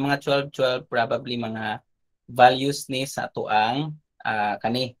 So kani mga 12, 12 probably mga values ni sa tuang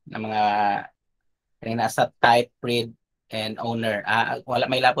kani na mga kani nasa type, read, and owner. Wala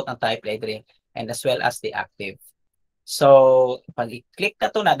may lapot ang type library and as well as the active. So, pag i-click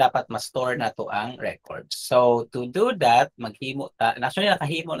na to na dapat ma-store na to ang records. So, to do that, maghimo ta. Actually,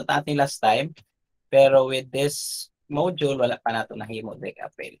 nakahimo na natin last time. Pero with this module, wala pa nato nahimo direct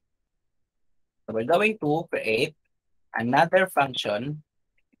appel. So, we're going to create another function.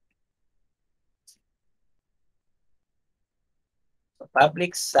 So,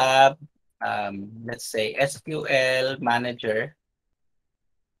 public sub, let's say SQL manager.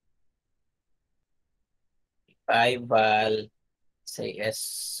 Val, say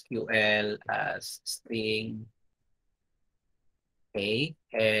SQL as string. Okay,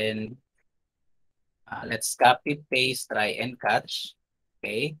 and let's copy, paste, try, and catch.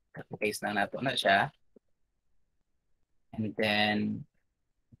 Okay, copy, paste na nato na siya. And then,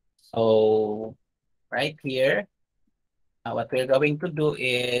 so, right here, what we're going to do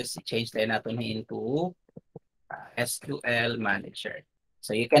is change na nato into SQL manager.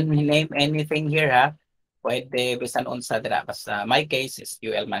 So, you can name anything here, ha? Pwede bisan unsa dira. Basta my case is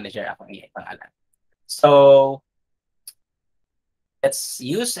SQL manager akong pangalan. So, let's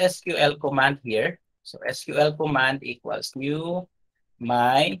use SQL command here. So SQL command equals new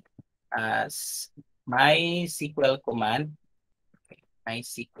MySQL command.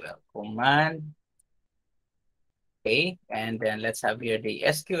 MySQL command. Okay, and then let's have here the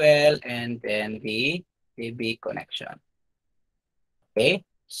SQL and then the DB connection. Okay,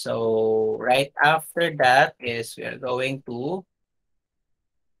 so right after that is we are going to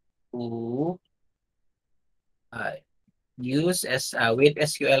use with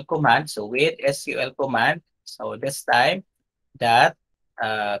SQL command. So with SQL command, so this time that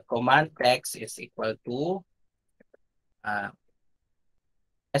command text is equal to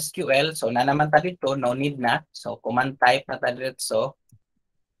SQL. So na naman tayo dito, no need na. So command type na tayo dito. So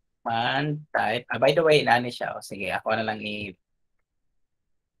command type. By the way, nani siya. O, sige, ako na lang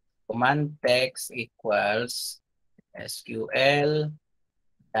command text equals SQL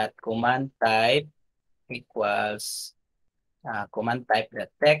dot command type equals command type dot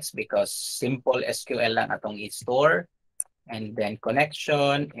text because simple SQL lang atong i-store. And then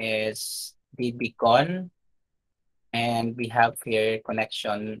connection is dbcon. And we have here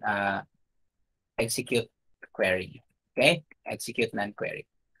connection execute query. Okay, execute non-query.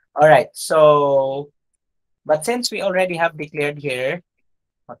 All right, so, but since we already have declared here,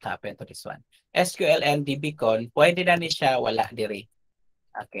 what happened to this one? SQL and dbcon, pwede na ni siya wala diri.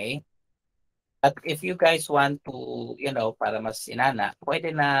 Okay? But if you guys want to, para mas inana,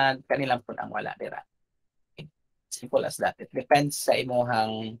 pwede na kanilang po ang wala dira. Okay? Simple as that. It depends sa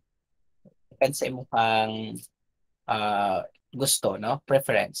imuhang gusto, no?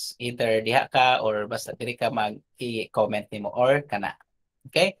 Preference. Either diha ka or basta diri ka mag-i-comment nimo or kana.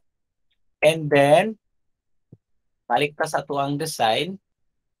 Okay? And then, balik ta sa tuang design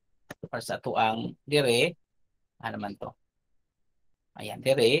or sa tuang dire. Ano man to? Ayan,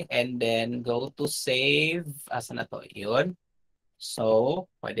 dire. And then, go to save. Asa na to? Yun. So,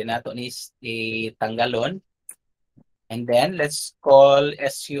 pwede na to ni itanggalon. And then, let's call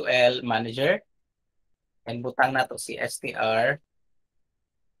SQL manager. And butang na to si str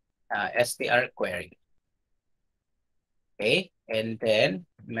query. Okay, and then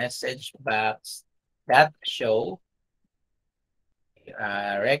message box that show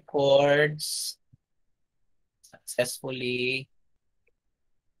records successfully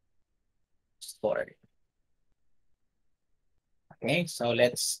stored. Okay, so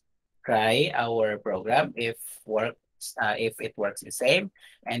let's try our program if it works the same,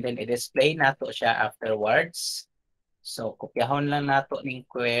 and then i-display nato siya afterwards. So kopyahon lang nato ning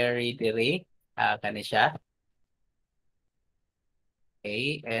query diri kani siya.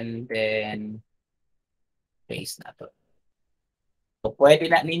 Okay, and then paste nato. So pwede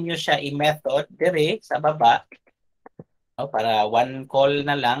na ninyo siya i-method diri sa baba, no, para one call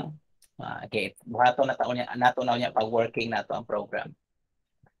na lang. Okay, buhaton na taon nato na niya pag working nato ang program.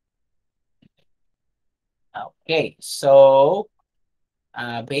 Okay, so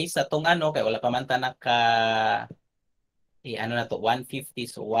based sa tong kay wala pa man ta naka ano na to 150,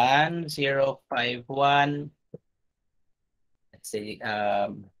 so 1051, let's say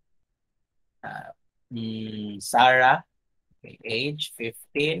Sarah, okay, age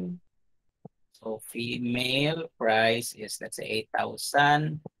 15, so female, price is let's say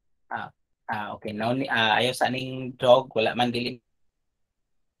 8,000. Okay, now ayaw sa aning dog, wala man dili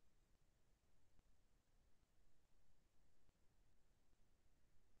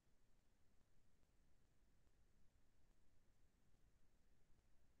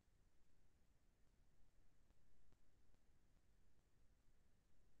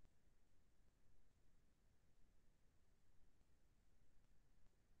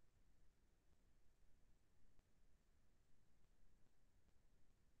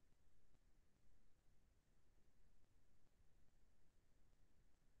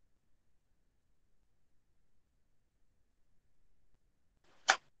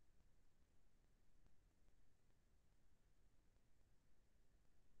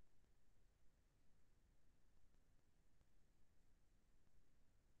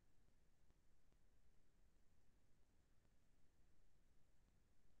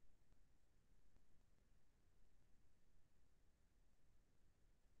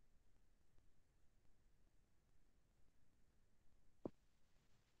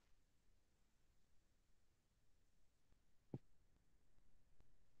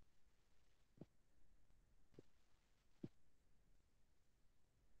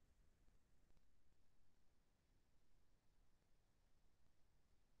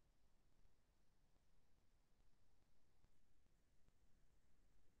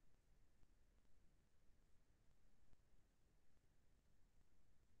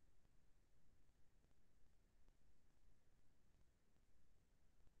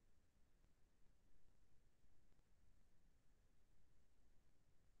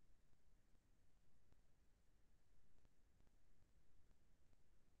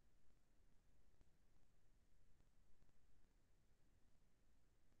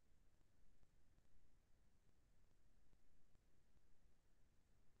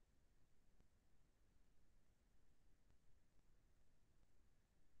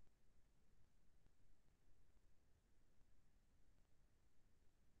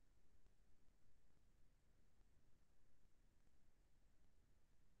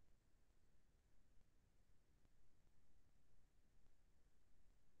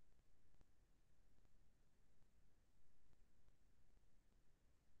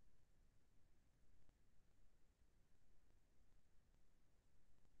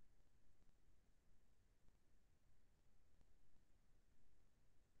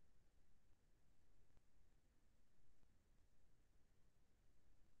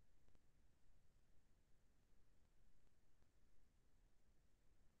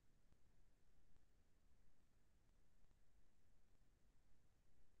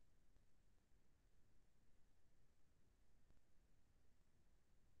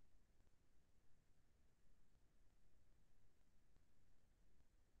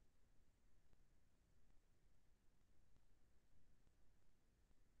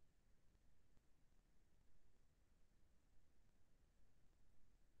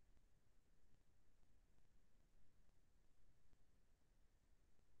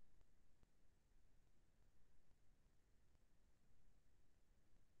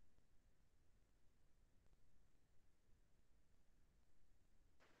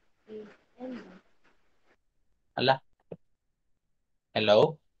Ala.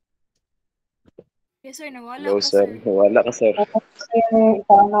 Hello? Yes, sir. Nawala Hello, ka, sir. sir. Wala ka, sir.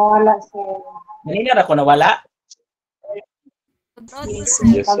 Ikaw nawala, sir. Kanina ra ko nawala. Out to, sir.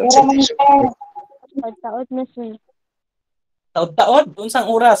 Yes, sir. Pagura man, sir. Pagtaot na sir. Taod-taod,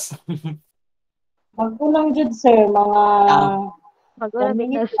 unsang oras? Magkulang jud, sir. Mga Ah, Pag-ura 10 bitaw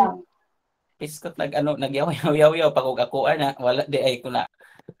minutes sir. lang. piskot nagyaw-yaw pag og ako na wala di ay ko na.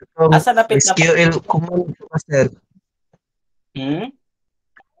 Itong Asa dapit na SQL command pa, sir. Hmm?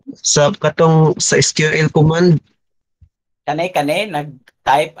 Sa SQL command, Kane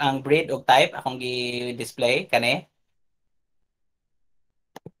nag-type ang breed og type akong gi-display kane.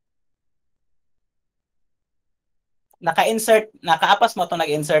 Nakaapas mo 'tong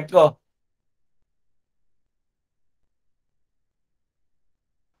nag-insert ko.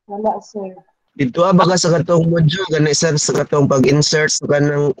 Wala, sir. dito ba ka sa katong module, gani sir, sa katong pag-insert sa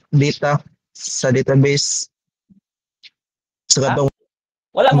kanang data sa database, sa Ha? katong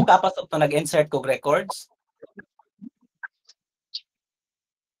Wala mo kaapas og nag-insert kog records.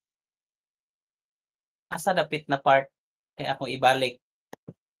 Asa dapit na part kay akong ibalik.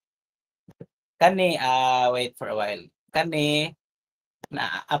 Kani wait for a while. Kani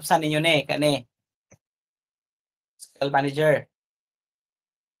na absan ninyo ni kani. Skill manager.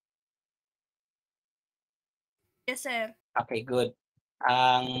 Yes, sir. Okay, good.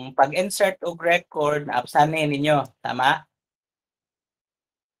 Ang pag-insert og record absanin ninyo, tama?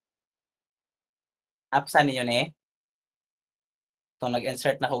 Absan ninyo ni. Kung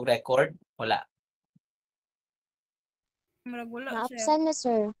nag-insert na kog record, wala. Murag wala, sir. Naapsan na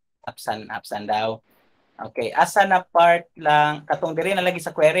sir. Absan daw. Okay, asa na part lang katong diri na lagi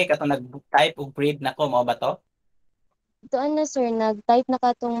sa query katong nag-type og breed nako mao ba to? Ito na sir, nag-type na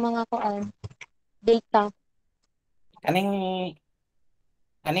katong mga kuan. Data. Kaning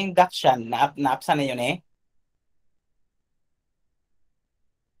Dakshan naapsan ninyo ni.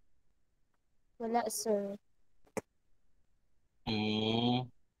 Wala sir.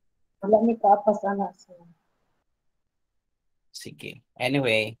 Wala ni kaapas, ana, sir. Sige.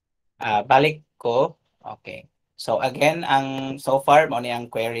 Anyway, balik ko. Okay. So again, so far mo ni ang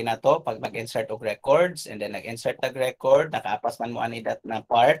query na to pag mag-insert og records and then nag-insert tag record, nakaapas man mo ani that na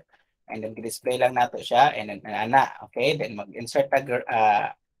part and then display lang nato siya and then ana, okay? Then mag-insert tag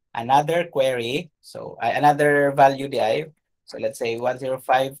another query. So another value di ay. So let's say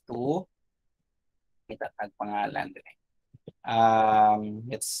 1052 kita tag pangalan din.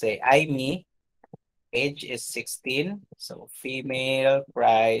 Let's say me. Age is 16. So female,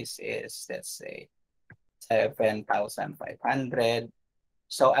 price is, let's say, 7,500.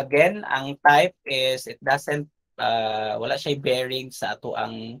 So again, ang type is, it doesn't, wala siya bearing sa ato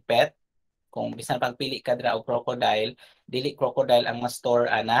ang pet. Kung bisan pagpili ka dra og crocodile, dili crocodile ang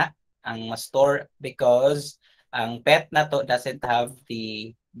ma-store ana. Ang ma-store because ang pet na to doesn't have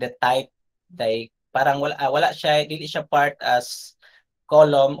the type, like parang wala siya, dili siya part as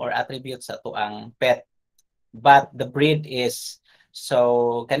column or attribute sa to ang pet. But the breed is,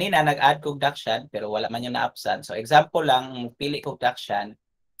 so kanina nag-add kog Dakshan pero wala man yung na-absent. So example lang, pili kog Dakshan.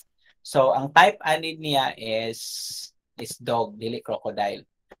 So ang type ani niya is dog, dili crocodile.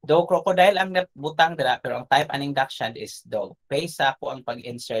 Though crocodile ang butang dira pero ang type aning Dakshan is dog. Based sa ko ang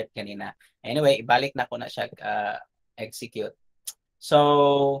pag-insert kanina. Anyway, ibalik na ko na siya execute.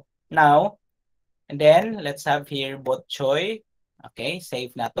 So now, and then let's have here both Choi. Okay,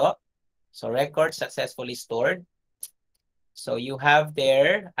 save na to. So record successfully stored. So you have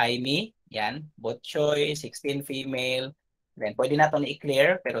there me, yan, both Choi, 16 female. Then pwede na ito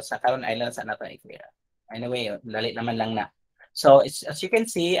i-clear pero sa karon island sa nato i-clear. Anyway, dali naman lang na. So as you can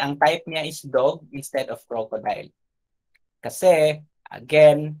see, ang type niya is dog instead of crocodile. Kasi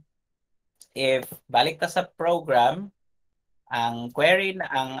again, if balik ta sa program, ang query na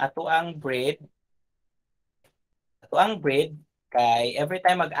ang atuang breed kay every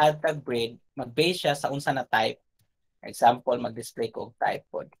time mag-add tag breed, mag-base siya sa unsa na type. Example, mag-display kog type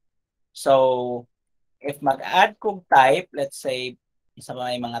pod. So if mag-add kog type, let's say sa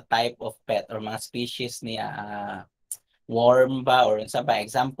mga type of pet or mga species ni worm ba or unsa ba,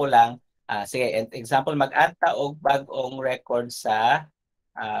 example lang, sige, example mag-add ta og bag-ong record sa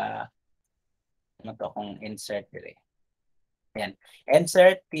ano to kung insert dire. Yan.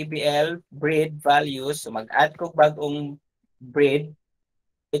 Insert TBL breed values. So mag-add kog bag-ong breed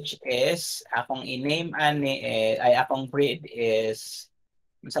which is akong i-name ani ay akong breed is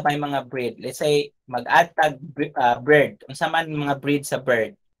unsa pa yung mga breed. Let's say mag-add tag bird. Unsa man mga breed sa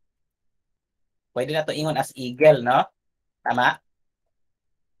bird. Pwede na to ingon as eagle, no? Tama?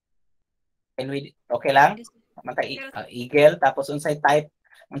 Okay lang? Yes, sir. Eagle tapos unsay type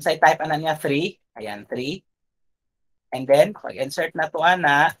ana niya 3. Ayan, 3. And then, pag-insert na to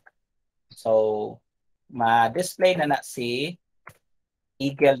ana, so, ma-display na si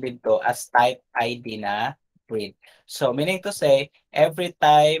eagle dito as type ID na breed. So, meaning to say, every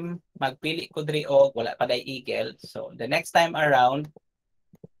time magpili ko diri og wala pa day eagle, so the next time around,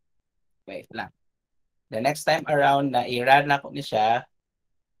 wait lang. The next time around na i-run na ko ni siya,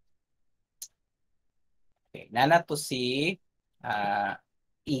 okay, nana to si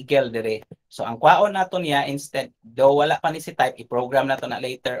eagle dire. So, ang kwaon nato niya, instead, though wala pa ni si type, i-program na to na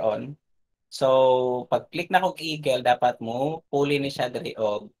later on. So, pag-click na kong eagle, dapat mo puli ni siya diri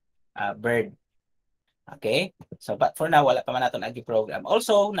og bird. Okay? So, but for now, wala pa man nato nag-program.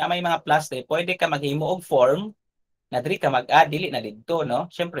 Also, na may mga plus day, pwede ka maghimo og form na diri ka mag-add, dili na dito, no?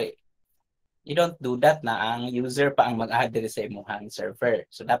 Siyempre, you don't do that na ang user pa ang mag-add diri sa imong server.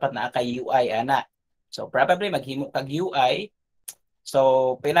 So, dapat na kay UI, ana. So, probably maghimo kag UI.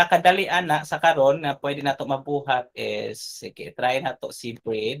 So, pinakadali ana sa karon na pwede nato mabuhat is, sige, try nato si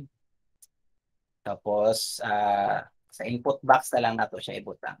breed. Tapos, sa input box na lang nato siya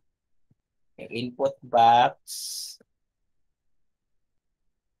ibutang. Okay, input box.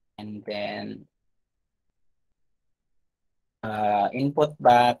 And then, input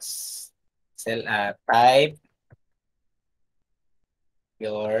box, type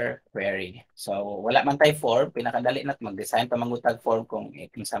your query. So, wala man tayo form. Pinakadali na't mag-design pa mangutag form kung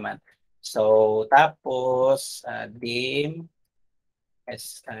sa man. So, tapos, dim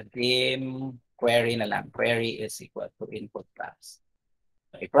query na lang. Query is equal to input box.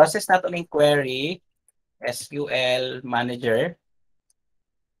 So, i-process natin yung query, SQL manager,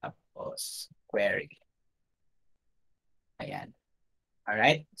 tapos query. Ayan.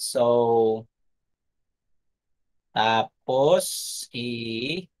 Alright. So, tapos,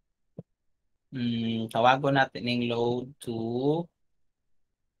 tawagon natin yung load to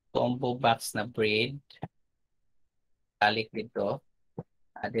combo box na breed. Balik dito.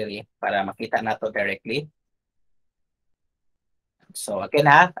 Diri, para makita na to directly. So, again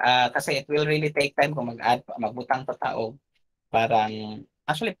ha, kasi it will really take time kung mag-add, magbutang pa tao. Parang,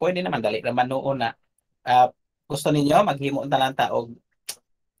 actually, pwede naman, dali naman noon na. Gusto ninyo, maghimo na lang taog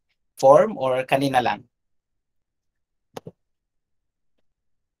form or kanina lang?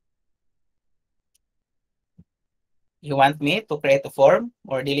 You want me to create a form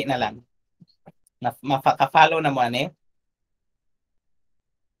or dili na lang? Maka-follow na mo ani?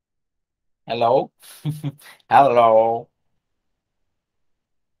 Hello? Hello?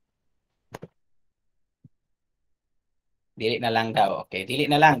 Dili na lang daw. Okay, dili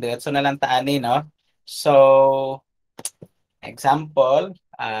na lang. Diretso na lang taani, no? So, example,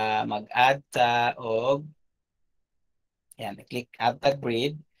 mag-add ta og yan, click add tag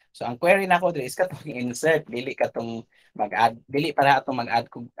breed. So, ang query na ko dili is katong insert, dili katong mag-add, dili para atong mag-add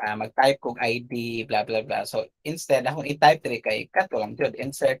kog mag-type kog ID blah blah blah. So, instead akong i-type diri kay kato lang jud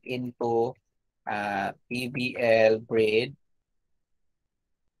insert into PBL breed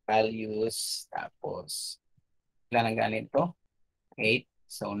values tapos ilan ang ganito? 8.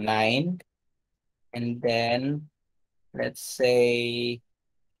 So, 9. And then, let's say,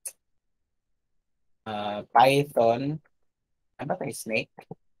 Python. Ano ba tayo? Snake?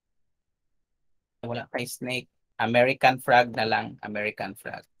 Wala tayo snake. American frog na lang. American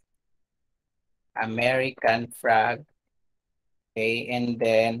frog. American frog. Okay. And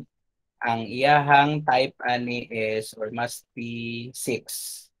then, ang iyahang type ani is or must be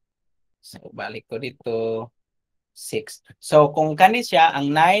 6. So, balik ko dito. 6. So, kung kani siya,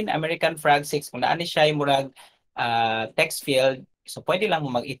 ang 9, American frog 6, kung naani siya yung murag text field, so pwede lang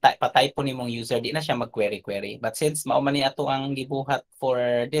pa-type po ni mong user, di na siya mag-query-query. But since mauman ni ato ang gibuhat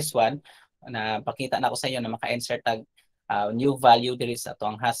for this one, na pakita na ko sa iyo na maka-insert tag new value diri sa ato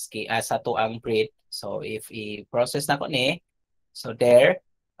ang husky, sa ato ang breed. So, if i-process na ko ni, so there,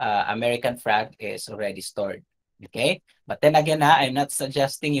 American frog is already stored. Okay? But then again I'm not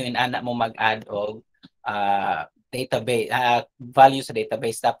suggesting you in anak mo mag-add og database value sa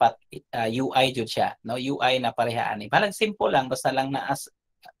database. Dapat UI jud siya, no? UI na parehaan ni balang simple lang, basta lang na as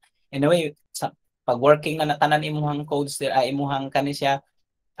anyway sa pag working na natanan imuhang codes imuhang kani siya,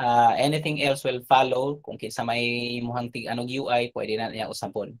 anything else will follow. Kung kinsa may imuhang anog UI pwede na niya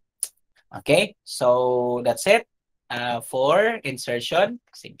usapon. Okay, so that's it for insertion.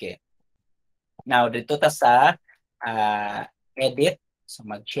 Sige, now dito ta sa edit. So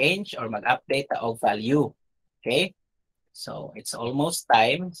mag-change or mag-update of value. Okay? So it's almost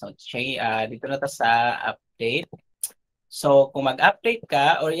time. So dito na ta sa update. So kung mag-update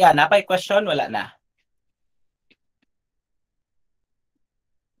ka or napay question, wala na.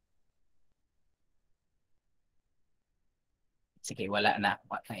 Sige, wala na.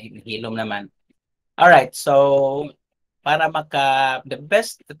 Hilom naman. Alright, so para the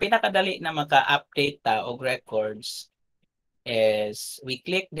pinakadali na maka-update ta og records is we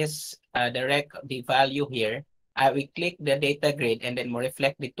click this the value here. We click the data grid and then mo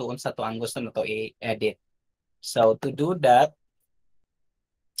reflect dito unsa to ang gusto nato i-edit. So to do that,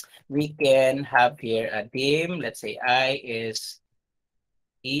 we can have here a dim. Let's say I is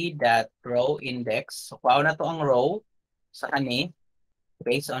e.row index. So kuha na to ang row sa kani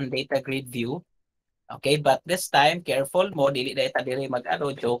based on data grid view. Okay, but this time, careful mo, dili dahil ta diri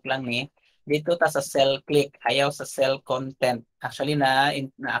mag-ano, joke lang ni. Dito ta sa cell click, ayaw sa cell content. Actually na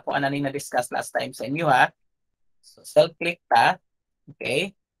ako ana ni na-discuss last time sa inyo ha. So cell click ta,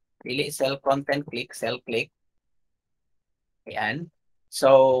 okay? Dili cell content click, cell click. Ayan.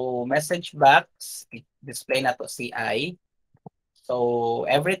 So message box, display na to CI. So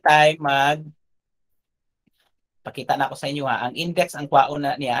every time pakita na ako sa inyo ha, ang index ang kwaon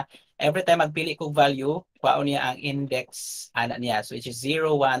na niya, every time magpili kong value, kwaon niya ang index ana niya. So which is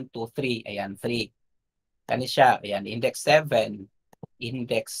 0, 1, 2, 3. Ayan, 3. Kani siya. Ayan, index 7,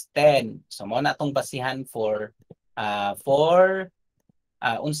 index 10. So mo na itong basihan for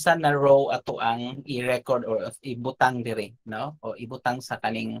unsa na row ato ang i-record or ibutang diri, no? O ibutang sa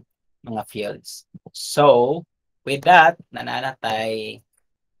kaning mga fields. So with that, nananatay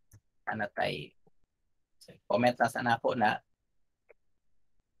comment na sa nako na.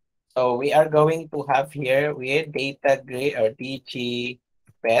 So we are going to have here with data grid or DG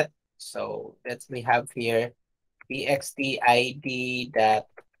pet. So we have here txt id dot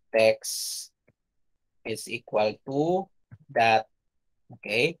text is equal to that.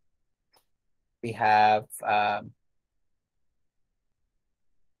 Okay. We have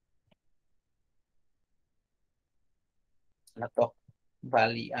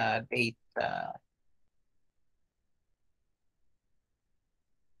value data.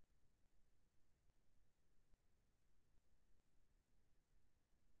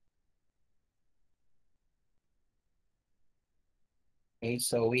 Okay,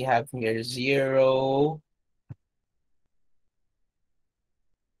 so we have here 0,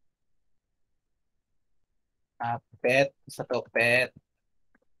 pet, sa to pet,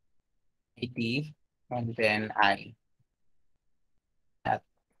 ID, and then I. That.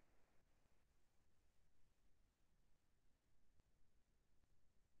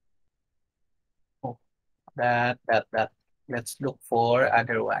 Oh, that. Let's look for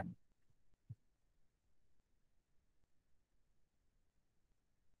other one.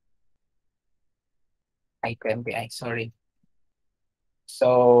 Item BI, sorry.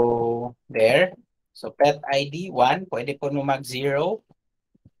 So, there. So, pet ID 1, pwede po mo mag-0.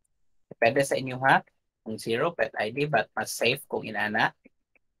 Depende sa inyo ha. Kung 0, pet ID, but mas safe kung inana.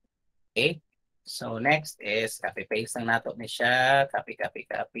 Okay. So, next is copy-paste lang nato ni siya. Copy.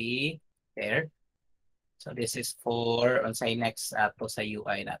 There. So, this is for on say next to sa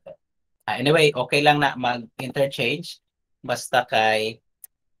UI nato. Anyway, okay lang na mag-interchange. Basta kay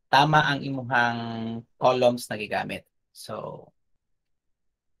tama ang imuhang columns na gigamit. So,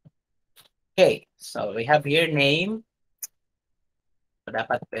 okay. So, we have here name. So,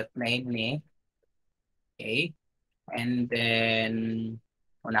 dapat pet name ni. Okay. And then,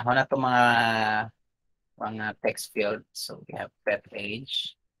 unahon na itong mga text field. So, we have pet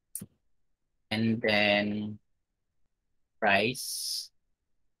age. And then, price.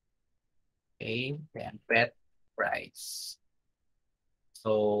 Okay. Then, pet price.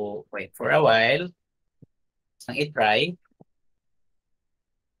 So, wait for a while. Isang i-try.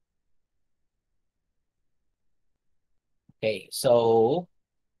 Okay, so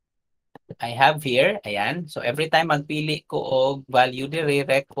I have here, ayan. So every time magpili ko og value diri,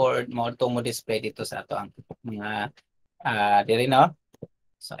 record mo to mo display dito sa ato ang mga diri no.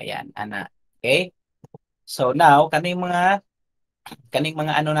 So ayan, ana. Okay? So now kaning mga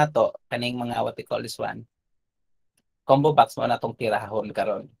ano na to, kaning mga what we call this one. Combo box mo na tong tirahon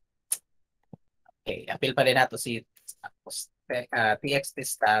karon. Okay, appeal pa rin nato si txt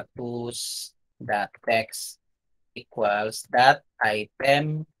status dot text equals that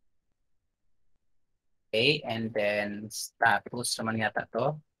item. Okay, and then status naman yata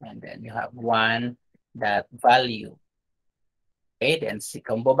to. And then you have one that value. Okay, then si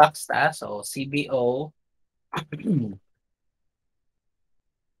combo box ta. So CBO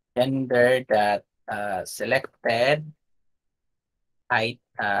gender that selected height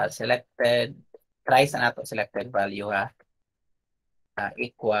selected price na nato selected value ha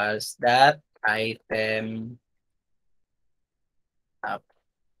equals that item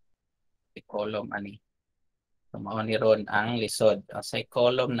the column ani. So, mao ni ron ang lisod. Sa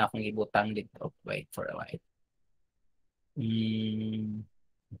column na akong ibutang dito. Wait for a while.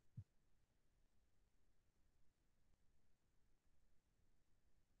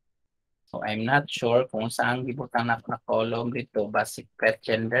 So I'm not sure kung saan gibutang na column dito, basic pet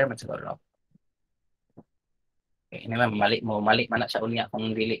gender, siguro. Okay, naman, mali man na siya unya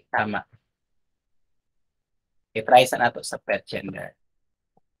kung dili tama. I-try sa nato sa pet gender.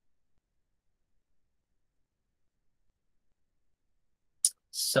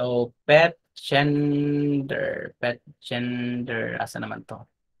 So, pet gender, asa naman to?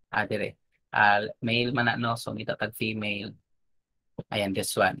 Dire. Male man na, no? So, dito tag female. Ayan,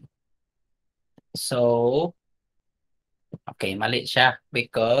 this one. So, okay, mali siya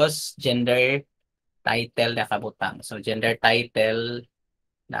because gender title nakabutang. So, gender title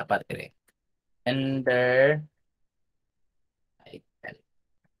dapat dire. Gender title.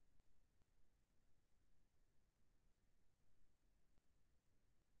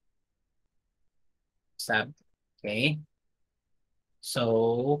 Sub. Okay.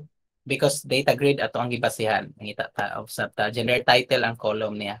 So, because data grid ato ang gibasihan. Ngita ta of sub ta gender title ang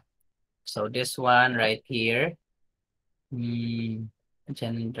column niya. So, this one right here.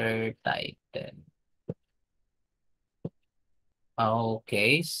 Gender title.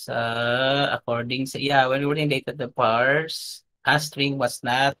 Okay, so according sa when we're in data the parse, string was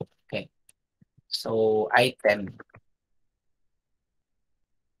not okay. So item.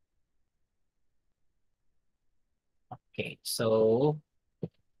 Okay, so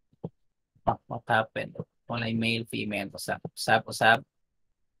what happened? Wala male, female, usap.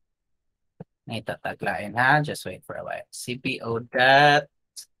 Itataglain ha. Just wait for a while. CPO dot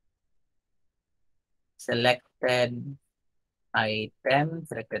selected item,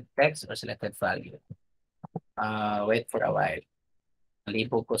 selected text, or selected value. Wait for a while.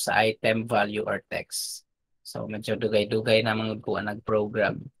 Libo ko sa item, value, or text. So, medyo dugay-dugay na mga kuha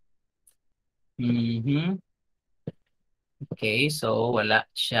nag-program. Okay, so wala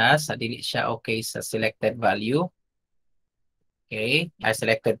siya. Dili siya okay sa selected value. Okay,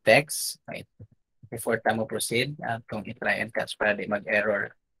 selected text. Right. Before tamo proceed, kung i-try and catch para di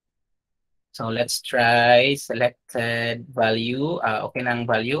mag-error. So, let's try selected value. Okay ng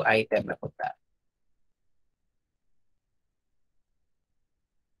value, item na punta.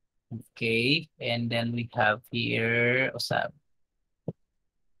 Okay, and then we have here, usab.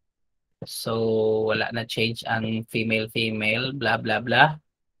 So, wala na change ang female, blah, blah, blah.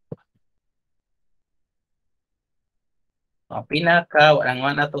 Ang pinaka, walang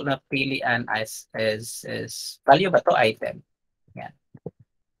na ito na pilian is value ba to item? Yan.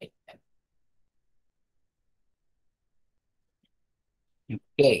 Item.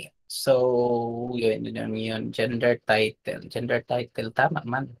 Okay. So, yun. Gender title. Gender title, tama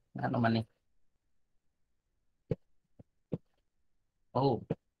man. Ano man eh. Oh.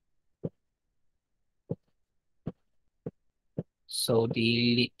 So,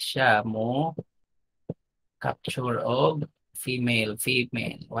 delete siya mo. Capture of female.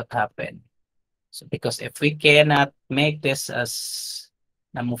 What happened? So, because if we cannot make this as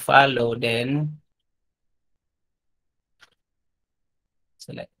na mo follow, then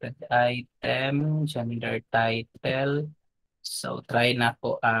selected item, gender title. So, try na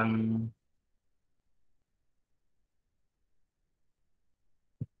ko ang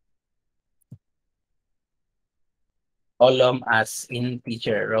column as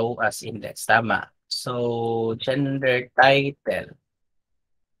integer, row as index. Tama. So, gender title.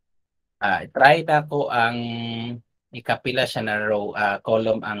 Try na ko ang ikapila siya na row,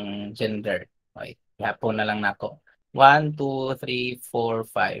 column ang gender. Okay. Ihapon na lang nako. 1, 2, 3, 4,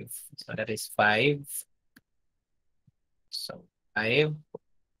 5. So, that is 5. So, 5.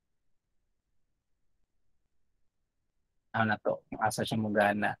 Ano na to? Asa siya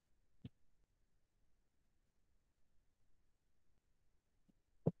mugana.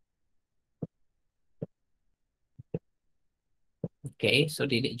 Okay, so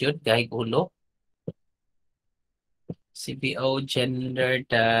dili jud kahit ulo. CPO gender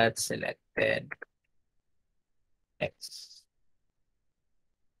dot selected text.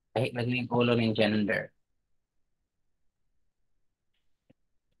 Kahit naging ulo ng gender.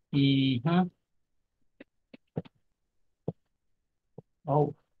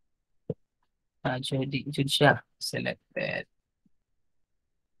 Oh. Jud siya selected.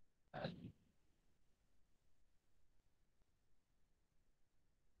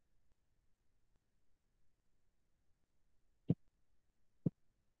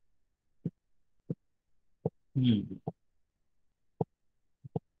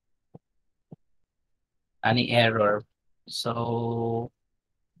 Any error. So,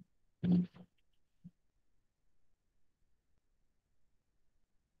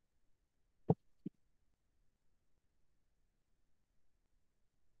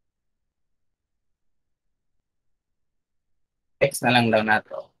 text na lang daw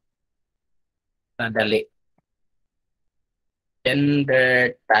nato. Dali.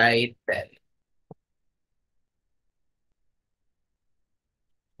 Gender title.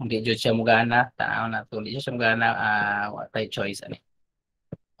 Hindi jud siya mugana. Tanaw na to. Hindi siya mugana. What type choice ani?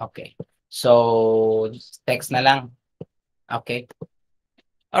 Okay. So, text na lang. Okay.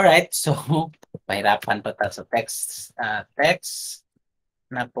 Alright. So, pahirapan pa ta sa text. Text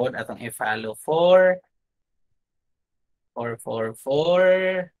na pod atong i-follow for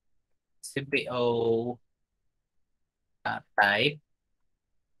 444 CBO type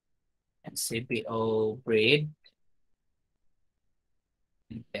and CBO breed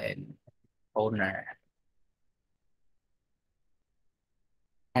and then owner.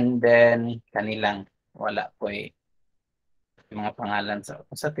 And then kanilang wala po mga pangalan sa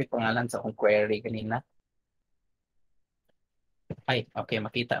pangalan sa akong query kanina. Ay, okay,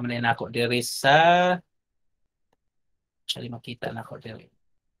 makita man na ako diri sa actually makita na ako diri.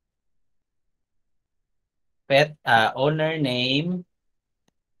 Pet owner name.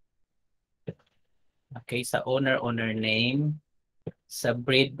 Okay, sa owner name, sa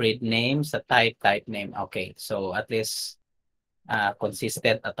breed name, sa type name. Okay, so at least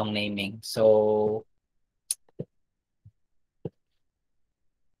consistent atong naming. So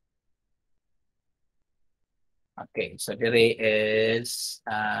okay, so there is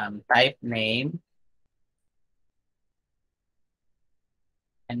type name,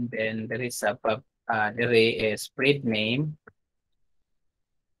 and then there is there is breed name,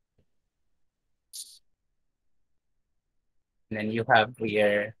 and then you have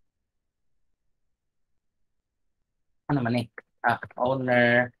here ano man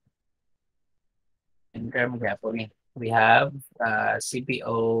owner, and term we have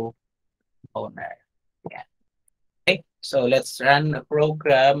CBO owner. Yeah. Okay, so let's run the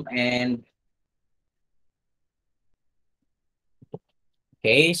program and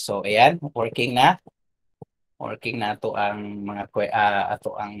okay, so ayan, working na. Working na to ang mga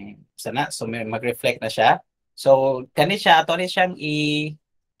ato ang sana, so mag-reflect na siya. So kani siya ato ni siyang i-disabled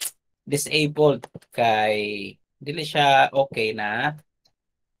kay dili siya okay na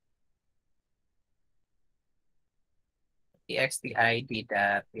txt_id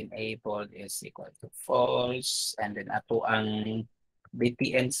that enabled is equal to false, and then ato ang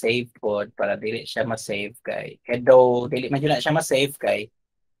btn save pod para dili siya ma-save kay though dili man yun na siya ma-save kay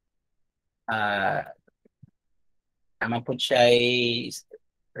naman po siya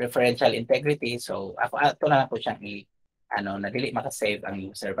referential integrity, so ako ato na po siyang na dili maka-save ang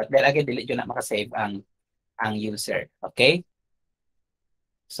user, but then again dili jud na maka-save ang user. Okay,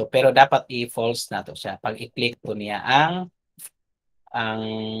 so pero dapat i-false na to siya pag i-click to niya ang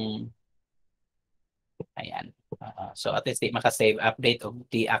ayan. So at least di maka-save, update o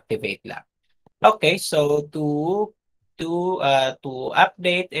deactivate lang. Okay, so to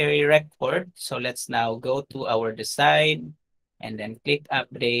update a record, so let's now go to our design and then click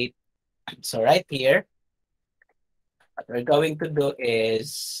update. So right here, what we're going to do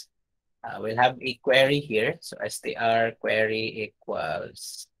is we'll have a query here. So str query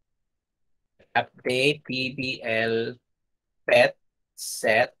equals update pbl pet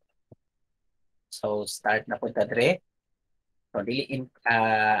set. So start na po dre. So dili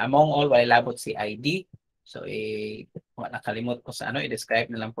among all while labot si ID. So nakalimot ko sa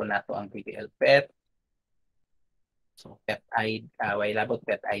i-describe na lang po nato ang pbl pet. So pet ID, while labot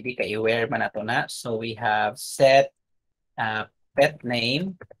pet ID kay aware man nato na. So we have set pet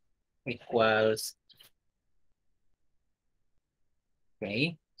name equals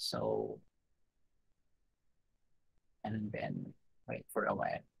okay. So and then wait for a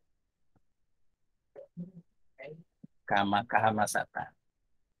while. Okay. Kahama sata.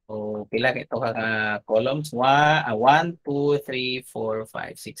 So pila ito columns 1, 2, 3, 4,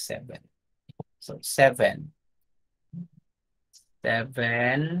 5, 6, 7. So 7.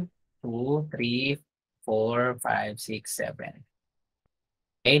 7, 2, 3, 4, 5, 6, 7.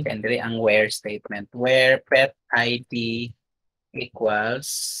 Okay, then dili ang where statement. Where pet ID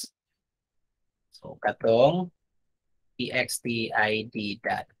equals so katong txt_id.text.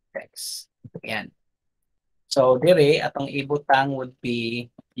 Yan. So dire atong ibutang would be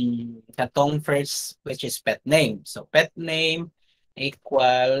katong first, which is pet name. So pet name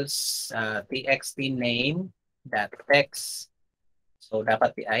equals txt name.text. So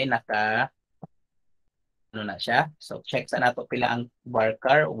dapat ay naka na siya. So check sa nato pila ang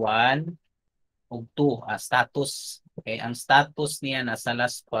varchar 1 ug 2 status. Okay, ang status niya nasa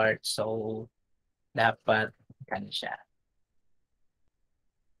last part, so dapat kan siya.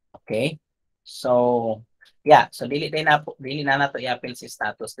 Okay? So yeah, so dili na nato i-apply si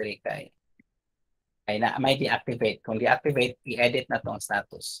status diri kay na may deactivate. Kung deactivate, i-edit na to ang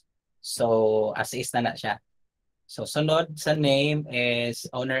status. So, as is na siya. So, sunod sa name is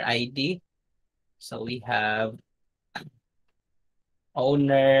owner ID. So, we have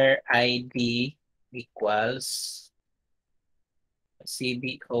owner ID equals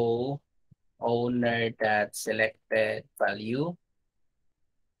CBO owner that selected value.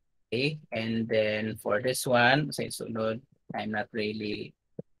 Okay, and then for this one, sa sunod, I'm not really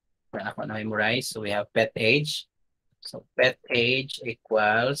ako na memorize. So we have pet age. So pet age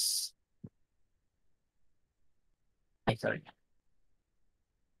equals sorry.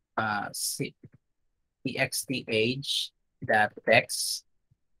 Txt age dot text.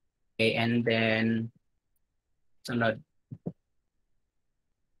 Okay, and then sunod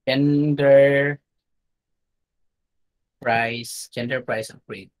gender price of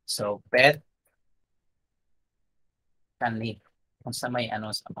breed. So pet kanli kung sa may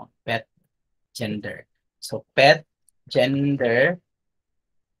ano sa pet gender. So pet gender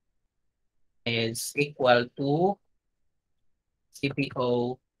is equal to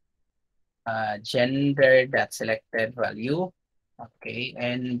CPO gender that selected value. Okay,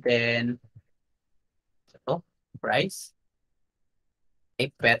 and then price. A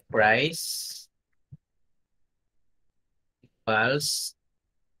pet price equals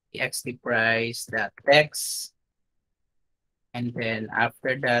txt price that text, and then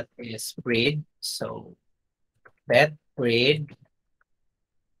after that is breed. So pet breed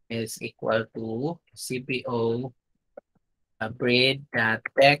is equal to CPO breed that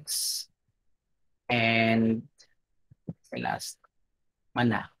text and last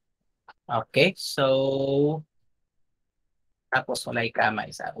mana. Okay, so tapos walay kama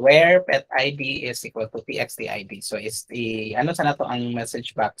isa. Where pet ID is equal to txt ID. So is the ano sa nato ang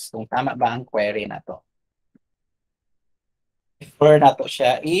message box kung tama ba ang query nato. Before nato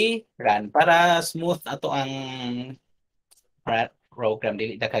siya i-run para smooth ato ang program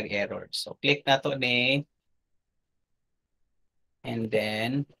dili na kag error. So click nato ni and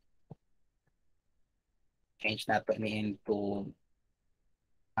then change nato ni into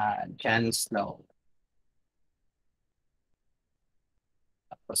Jan Snow.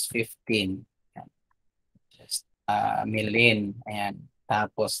 Tapos 15. Ayan. Just Milin. Ayan.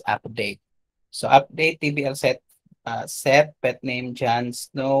 Tapos update. So update TBL set set pet name Jan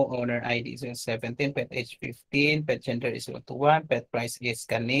Snow, owner ID is 17, pet age 15, pet gender is equal to 1, pet price is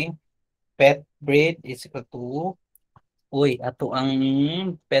kani, pet breed is equal to ato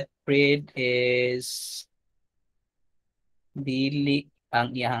ang pet breed is dili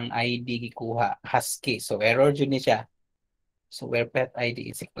ang iyang ID gikuha husky. So error jud ni siya. So where pet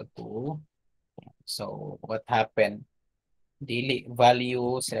ID is equal to, so what happened? Dili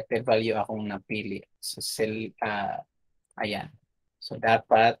value, selected value akong napili. So ayan. So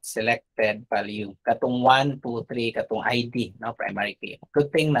dapat selected value. Katong 1, 2, 3, katong ID, no, primary key.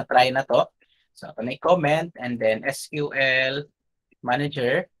 Good thing na try na to. So ito na comment and then SQL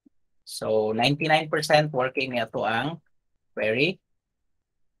manager. So 99% working niya to ang query.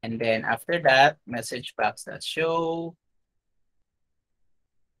 And then after that, message box that show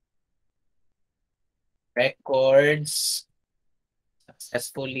records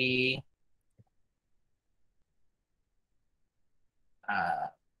successfully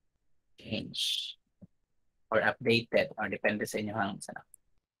change or updated or depende sa inyo hang sana.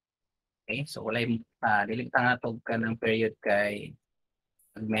 Okay, so walay dili ta nga tog ka ng period kay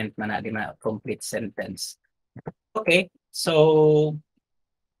segment man na di na complete sentence. Okay, so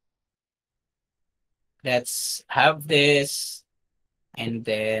let's have this and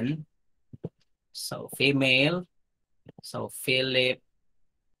then so female, so Philippines,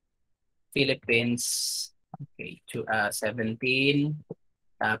 okay, to 17,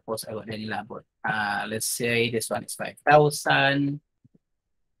 tapos I na nilabot. Let's say this one is 5,000.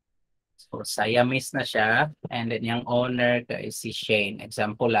 So Siamese na siya and then yung owner is si Shane.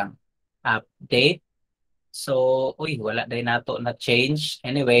 Example lang. Update. So wala din nato na change.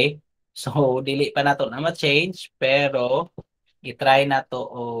 Anyway, so dili pa nato na ma-change pero i-try nato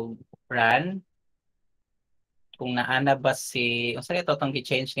og run. Kung naana ba si unsa ito tong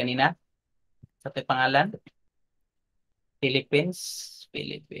gi-change kanina? Sa tay pangalan? Philippines.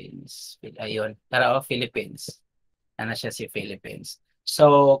 Ayun. Tara Philippines. Ana siya si Philippines.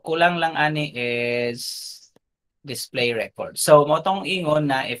 So kulang lang ani is display record. So mo tong ingon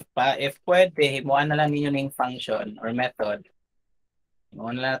na if pwede himuan na lang ninyo ning function or method.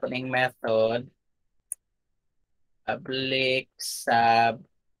 Himuan na lang nato ning method public sub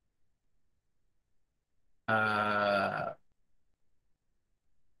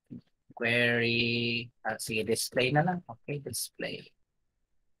query sige display na lang. Okay, display.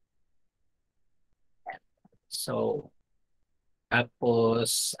 So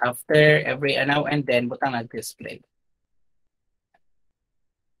Tapos, after every now and then, butang nag-display.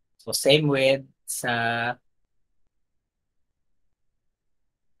 So, same with sa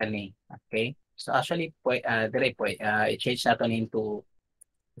kani. Okay? So, actually, dire po, i-change natin into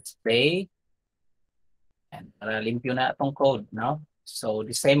display. And para limpyo na itong code, no? So,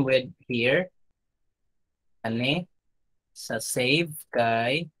 the same with here. Kani, sa save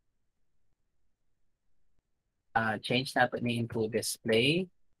kay change natin ni into display.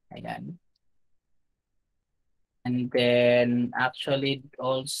 Ayan. And then, actually,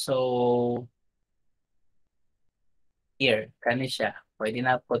 also here, kani siya. Pwede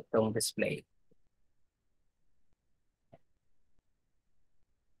na put tong display.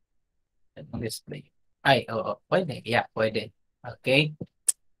 Itong display. Ay, oo, pwede. Yeah, pwede. Okay.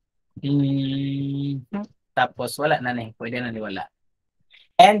 Tapos, wala na na. Pwede na ni wala.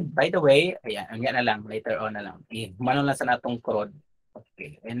 And, by the way, ayan, yan na lang. Later on na lang. Humano lang sa natong CRUD.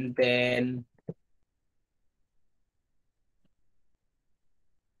 Okay. And then,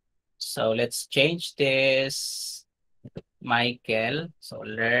 so let's change this Michael. So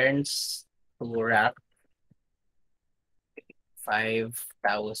learns to rock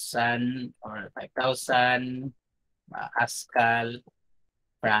 5,000 or 5,000 Pascal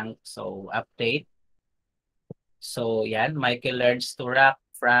Frank. So update. So yan, Michael learns to rock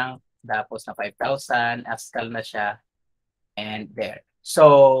Frank. Tapos na 5,000. Pascal na siya. And there.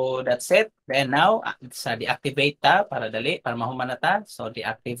 So that's it. Then now, sa deactivate ta para dali, para mahuman na ta. So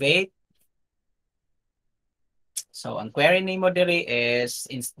deactivate. So ang query nimo diri is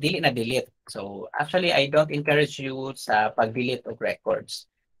dili na delete. So actually I don't encourage you sa pag-delete of records.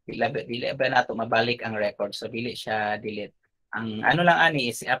 Dili ba nato mabalik ang record. So dili siya delete. Ang ano lang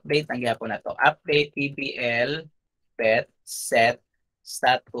ani is update ang gyapon nato. Update pbl pet set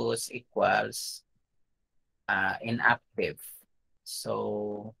status equals inactive.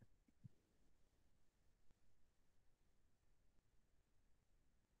 So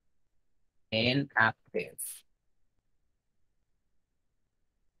inactive.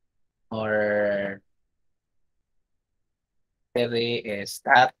 Or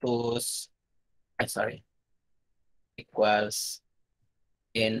status equals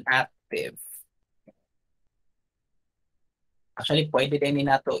inactive. Actually, pwede din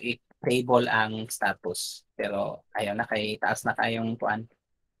nato i-table ang status. Pero ayaw na kay taas na kayong kuan.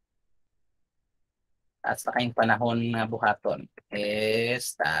 Taas na kayong panahon nga buhaton.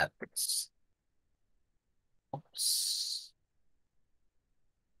 Status. Oops.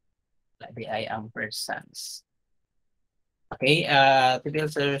 Labi ay ampersands. Okay, title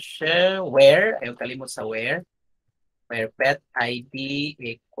search where, ayaw kalimot sa where pet ID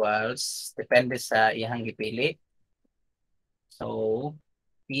equals, depende sa iyang gipili. So,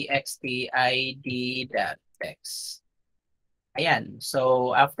 txt_id.text. Ayan.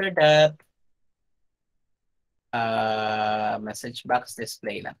 So, after that, message box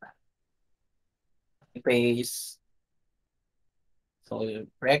display lang. Paste. So,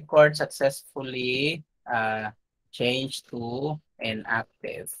 record successfully changed to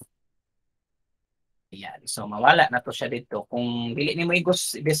inactive. Ayan. So, mawala na to siya dito. Kung dili nimo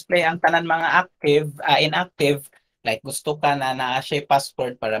i-display ang tanan mga inactive, like gusto ka na siya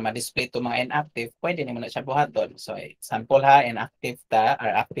password para ma-display to mga inactive, pwede nimo na siya buhaton. So, example ha, inactive ta,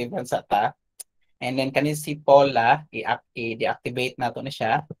 or active sa ta. And then, kanin si Paula, i-deactivate na to na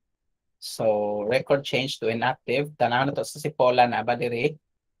siya. So, record change to inactive. Tanaw na to sa si Paula na ba diri.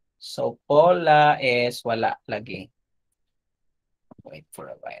 So, Paula is wala lagi. Wait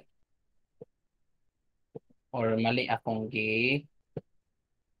for a while. Or mali akong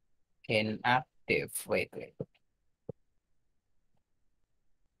inactive. Wait.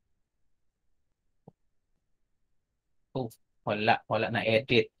 Oh, wala na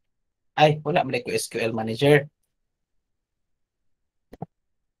edit. Ay, wala mali ko SQL Manager.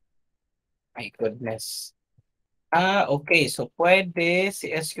 My goodness. Okay. So, pwede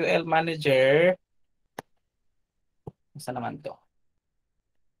si SQL Manager. Saan naman to?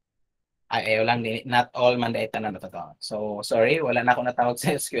 Ayaw lang, not all man dahil tanan na to. So, sorry, wala na akong natawag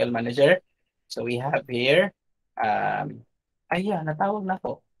sa SQL Manager. So, we have here, natawag na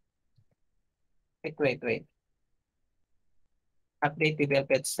ako. Wait. Update table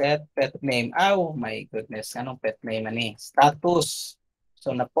pet set, pet name. Oh my goodness, anong pet name ani? Status.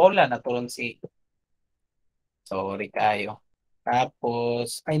 So, napola, natulong si, sorry kayo.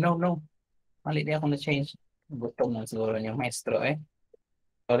 Tapos, no. Mali di ako na-change. Butong lang siguro yung maestro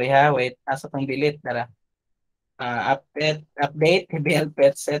Sorry ha, wait. Asa tong delete? Tara. Update table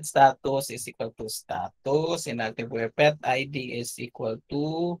pet set status is equal to status. Inactive where pet ID is equal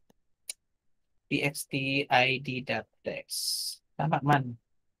to txt id.text. Tama man.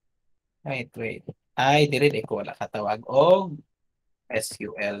 Wait. Ay, dili ko wala katawag og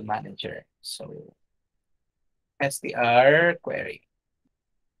SQL Manager. So, str query.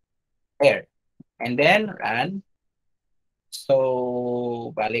 There. And then, run. So,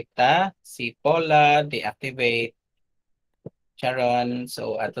 balik ta. Si Paula, deactivate. Sharon.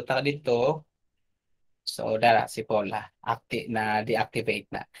 So, ato ta dito. So, dara, si Paula. Deactivate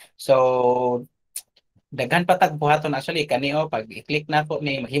na. So, daghan pa tagbuhaton actually kani pag i-click na ko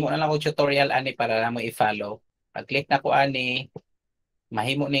ni mahimo na lang og tutorial ani para na mo i-follow. Pag click na ko ani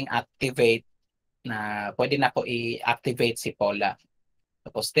mahimo ning activate na pwede na ko i-activate si Paula.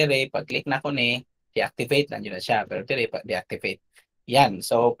 Tapos dire pag click na ko ni deactivate lang yun na siya pero dire pag deactivate. Yan.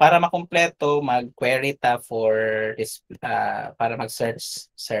 So para makumpleto mag-query ta for this para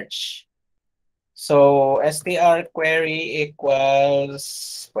mag-search. So, str query equals,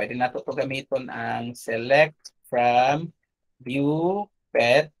 pwede na ito gamiton ang select from view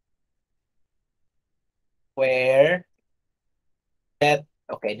pet where pet,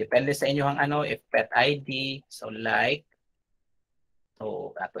 okay, depende sa inyo ang ano, if pet ID, so like,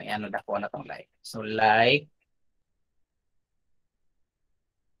 so atong ano dako na tong like. So like,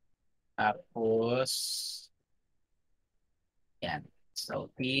 tapos, yan.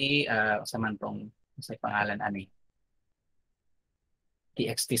 So, sa man tong sa pangalan ani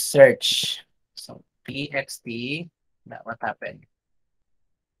txt search. So txt, what happened?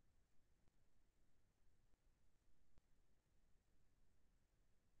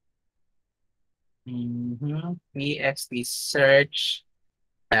 txt search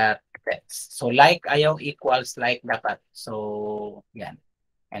that text. So like ayaw equals like dapat. So yan.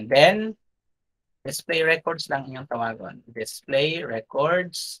 And then display records lang inyong tawagon. Display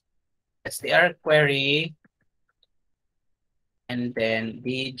records str query and then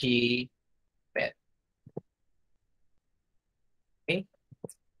dg pet. Okay.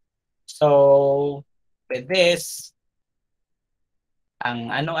 So with this,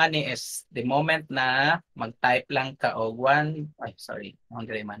 ang ano ani is the moment na mag-type lang ka og 100,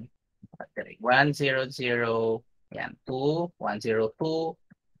 yan, 2, 102,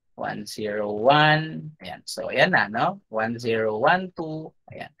 101, ayan. So ayan na, no? 1012,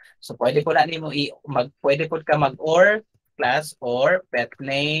 ayan. So pwede po na nimo pwede po ka mag-or class or pet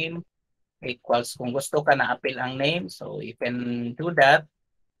name equals kung gusto ka na appeal ang name, so you can do that.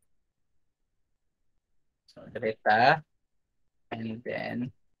 So direta and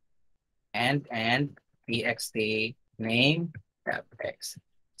then and txt name text.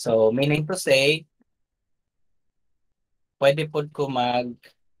 So meaning to say pwede po ko mag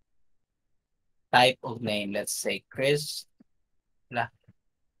type of name, let's say Chris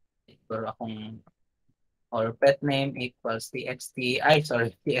siguro akong or pet name equals txt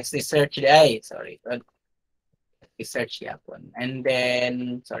search search yapon and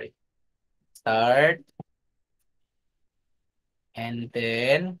then start and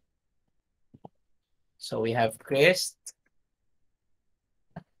then so we have Chris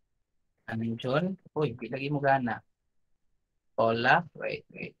amin John lagi mo gana Paula wait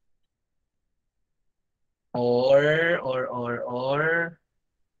or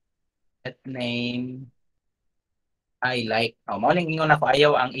pet name I like. Maling ingon ako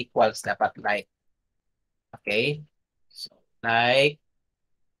ayaw ang equals dapat like. Okay? So like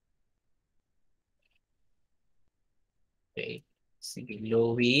okay. Sige,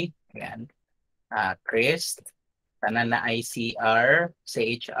 Louie. Ayan. Chris. Tanan na ICR,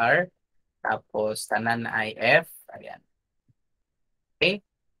 CHR. Tapos tanan na IF. Ayan. Okay?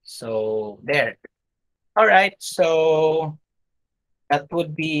 So there. Alright. So that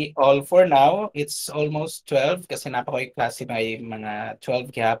would be all for now. It's almost 12 kasi napakoy klase may mga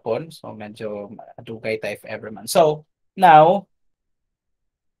 12 gihapon. So medyo dugay ta if ever man. So now,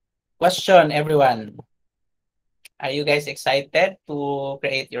 question everyone. Are you guys excited to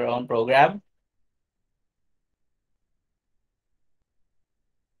create your own program?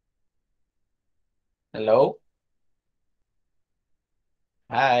 Hello?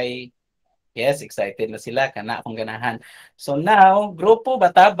 Hi. Yes, excited na sila kana akong ganahan. So now, grupo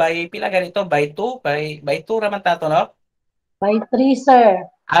bata by pila ganito by 2 by 2 ra man tato no? By 3, sir.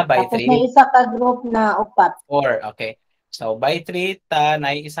 By Tapos 3. may isa ka group na 4. 4, okay. So by 3 ta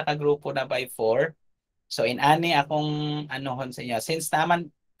na isa ka grupo na by 4. So in ani akong anohon sa inyo. Since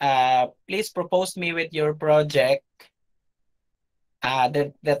naman please propose me with your project.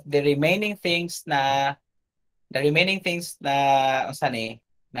 The remaining things na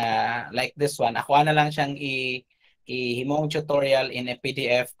na like this one, ako na lang siyang ihimong tutorial in a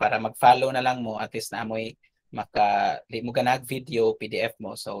PDF para mag-follow na lang mo at least na mo di mo ganag video PDF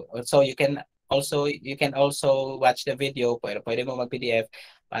mo. So you can also you can also watch the video, pero pwede mo mag-PDF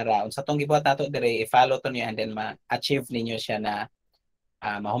para unsa tong gibuhat nato dire i-follow to niyo and then ma-achieve ninyo siya na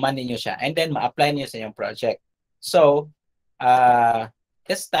mahuman ninyo siya and then ma-apply niyo sa inyong project. So,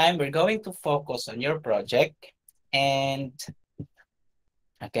 this time we're going to focus on your project and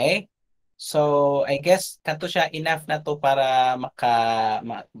okay. So, I guess kanto siya enough na to para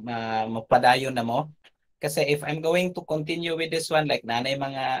magpadayon na mo. Kasi if I'm going to continue with this one, like nanay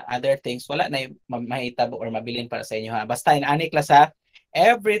mga other things, wala na mahitabo or mabilin para sa inyo ha. Basta inaani class ha,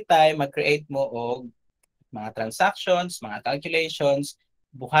 every time mag-create mo og mga transactions, mga calculations,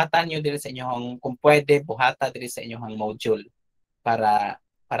 buhatan nyo diri sa inyong, kung pwede, buhata diri sa inyong module para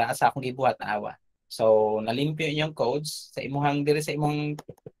asa akong gibuhat na awa. So, nalimpyo inyong codes sa imuhang diri sa imong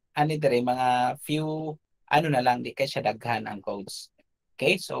dire mga few na lang di kay siya daghan ang codes.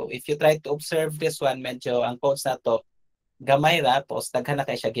 Okay? So, if you try to observe this one, medyo ang codes na to gamay ra tapos daghan na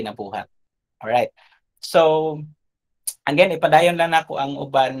kay siya ginabuhat. All right. So, again, ipadayon lang nako ang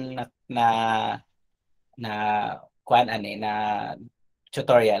uban na kuan na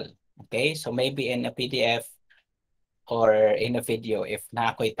tutorial. Okay? So, maybe in a PDF or in a video if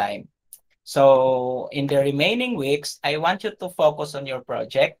na ako'y time. So, in the remaining weeks, I want you to focus on your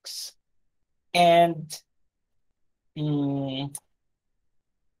projects and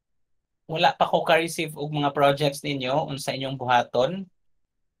wala pa ko ka-receive og mga projects ninyo unsa inyong buhaton.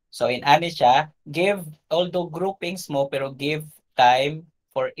 So, in ani siya, give, although groupings mo, pero give time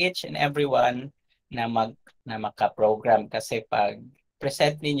for each and everyone na maka-program kasi pag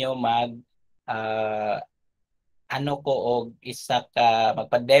present ninyo ko og isa ka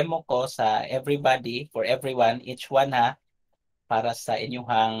magpa-demo ko sa everybody, for everyone, each one ha, para sa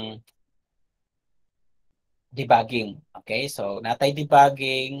inyong debugging. Okay? So, natay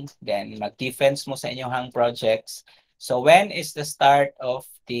debugging, then mag-defense mo sa inyong projects. So, when is the start of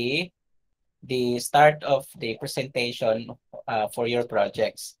the presentation for your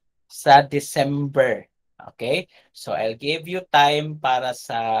projects? Sa December. Okay? So, I'll give you time para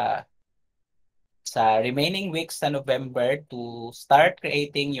sa remaining weeks sa November to start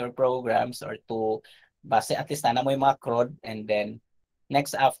creating your programs or to base at least na mo yung mga CRUD and then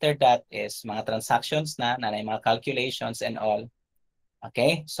next after that is mga transactions na mga calculations and all.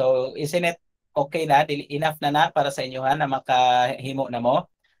 Okay? So, isn't it okay na? Enough na para sa inyo na makahimo na mo?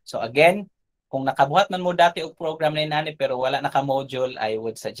 So, again, kung nakabuhat man mo dati og program na inani pero wala naka-module, I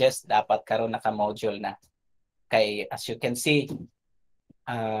would suggest dapat karon naka-module na. Kay, as you can see,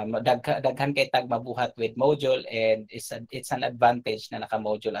 daghan kay tag mabuhat with module and it's an advantage na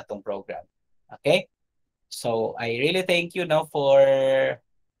naka-module atong program. Okay? So, I really thank you for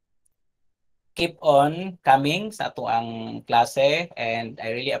keep on coming sa ang klase and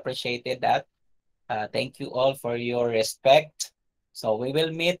I really appreciated that. Thank you all for your respect. So, we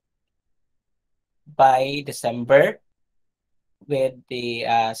will meet by December with the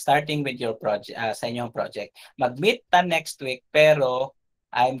starting with your project sa inyong project. Mag-meet ta next week pero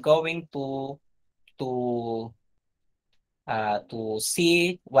I'm going to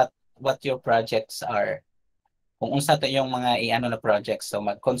see what your projects are. Kung unsa to yung mga na projects. So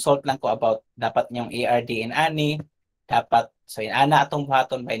mag-consult lang ko about dapat yung ARD in ani, dapat so ana atong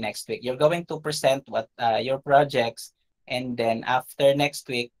buhaton by next week. You're going to present what your projects and then after next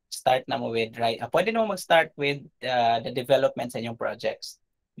week start na mo with pwede na mo mag-start with the development sa inyong projects.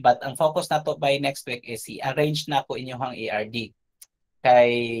 But ang focus na to by next week is i-arrange na ko inyong ARD.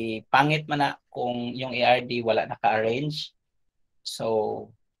 Kay pangit man na kung yung ARD wala naka-arrange. So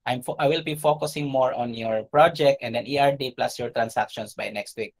I will be focusing more on your project and then ERD plus your transactions by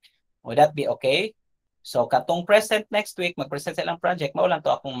next week. Would that be okay? So katong present next week, mag-present silang project, maulan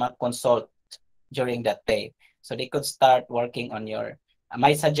to akong mag-consult during that day. So they could start working on your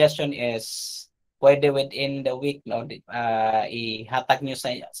my suggestion is pwede within the week ihatag niyo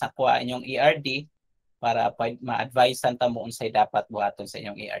sa kuha inyong ERD para ma-advisean ta mo unsay dapat buhaton sa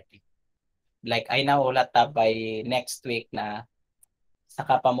inyong ERD. Like I know wala ta by next week na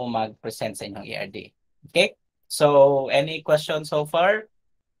saka pa mo mag-present sa inyong ERD. Okay? So any questions so far?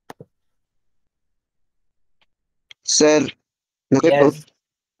 Sir, Yes.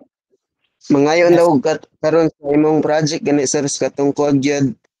 mangayon Yes. daw karon sa imong project gani sir sa katong code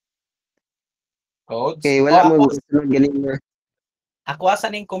yun. Codes. Kay wala mo Ako sunod ganina. asa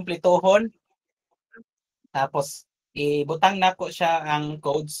ning kumplituhon. Tapos ibutang nako siya ang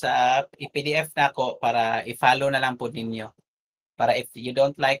code sa i-PDF nako para i-follow na lang po ninyo. Para if you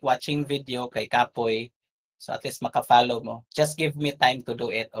don't like watching video kay Kapoy, so at least maka-follow mo. Just give me time to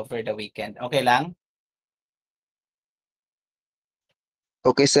do it over the weekend. Okay lang?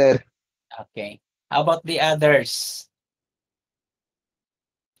 Okay sir. Okay. How about the others?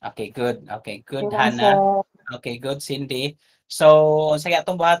 Okay, good. Okay, good, Yun lang, Hannah. sir. Okay, good, Cindy. So, sige,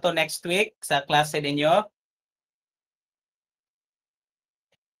 atong buhaton next week sa klase ninyo.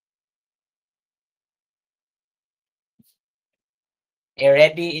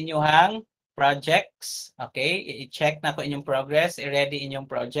 I-ready inyong projects. Okay, i-check na ko inyong progress. I-ready inyong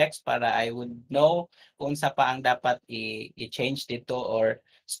projects para I would know kung sa pa ang dapat i-change dito or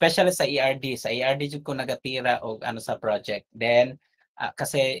especially sa ERD. Sa ERD jud ko nagatira og ano sa project. Then,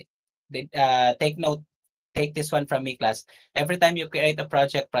 kasi take note, take this one from me, class. Every time you create a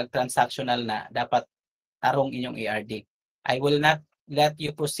project, pag transactional na, dapat tarong inyong ERD. I will not let you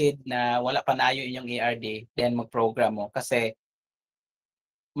proceed na wala pa naayo inyong ERD, then mag-program mo. Kasi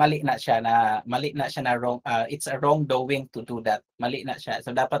mali na siya na wrong, it's a wrongdoing to do that. Mali na siya.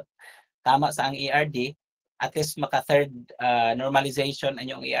 So dapat tama sa ang ERD, at least maka third normalization ang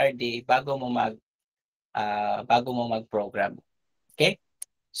inyong ERD bago mo mag-program. Okay?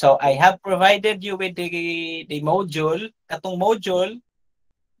 So I have provided you with the module. Katong module,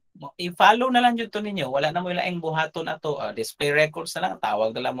 i-follow na lang dito ninyo. Wala na mo ilaing buhaton ato. Display records na lang.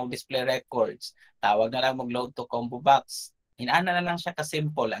 Tawag na lang mo display records. Tawag na lang mo load to combo box. Inaana na lang siya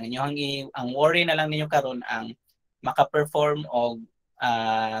ka-simple. Ang worry na lang ninyo karon ang maka-perform og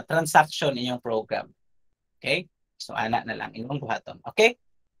transaction inyong program. Okay? So ana na lang inyong buhaton. Okay?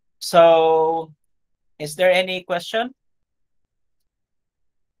 So is there any question?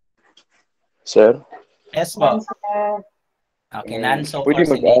 Sir, Yes, Yan, mo. sir. Okay, none so pwede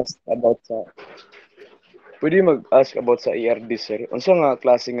far, Cindy. mag-ask about sa ERD, sir. Unsa nga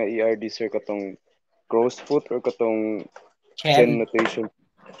klase nga ERD, sir, katong crowsfoot or katong chain Chen, notation?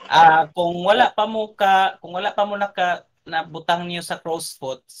 kung wala pa mo nabutang niyo sa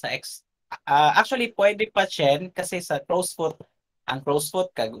crowsfoot sa actually pwede pa Chen kasi sa crowsfoot ang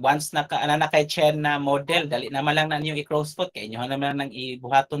crowsfoot kag once na kay Chen na model dali naman lang na niyo i-crowsfoot kay inyo naman nang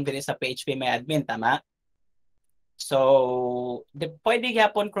ibuhaton diri sa PHP may admin, tama? So pwede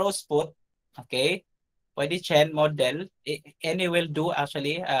gyapon crowsfoot, okay? Pwede Chen model, any will do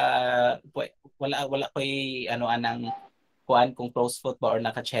actually. Wala koy ano anang kuan kung crowsfoot ba or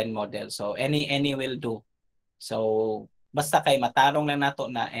naka-chain model. So any will do. So basta kay matarong lang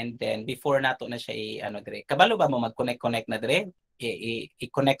nato na and then before nato na siya ano dire. Kabalo ba mo mag-connect na dire?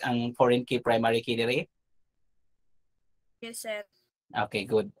 I-connect ang foreign key primary key dire? Yes, sir. Okay,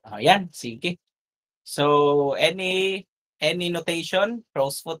 good. Yan, sige. So any notation,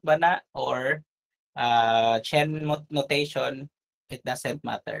 crowsfoot ba na or chain notation, it doesn't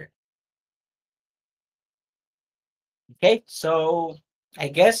matter. Okay, so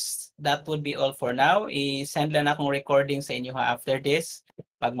I guess that would be all for now. I-send lang akong recording sa inyo after this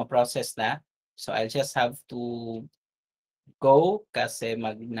pag ma-process na. So I'll just have to go kasi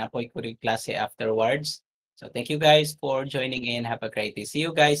magnapoy ko rin klase afterwards. So thank you guys for joining in. Have a great day. See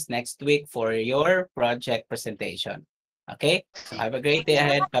you guys next week for your project presentation. Okay, so have a great day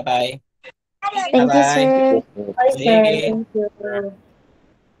ahead. Bye-bye. Thank you, Bye-bye. sir. Bye, sir. Sige. Thank you.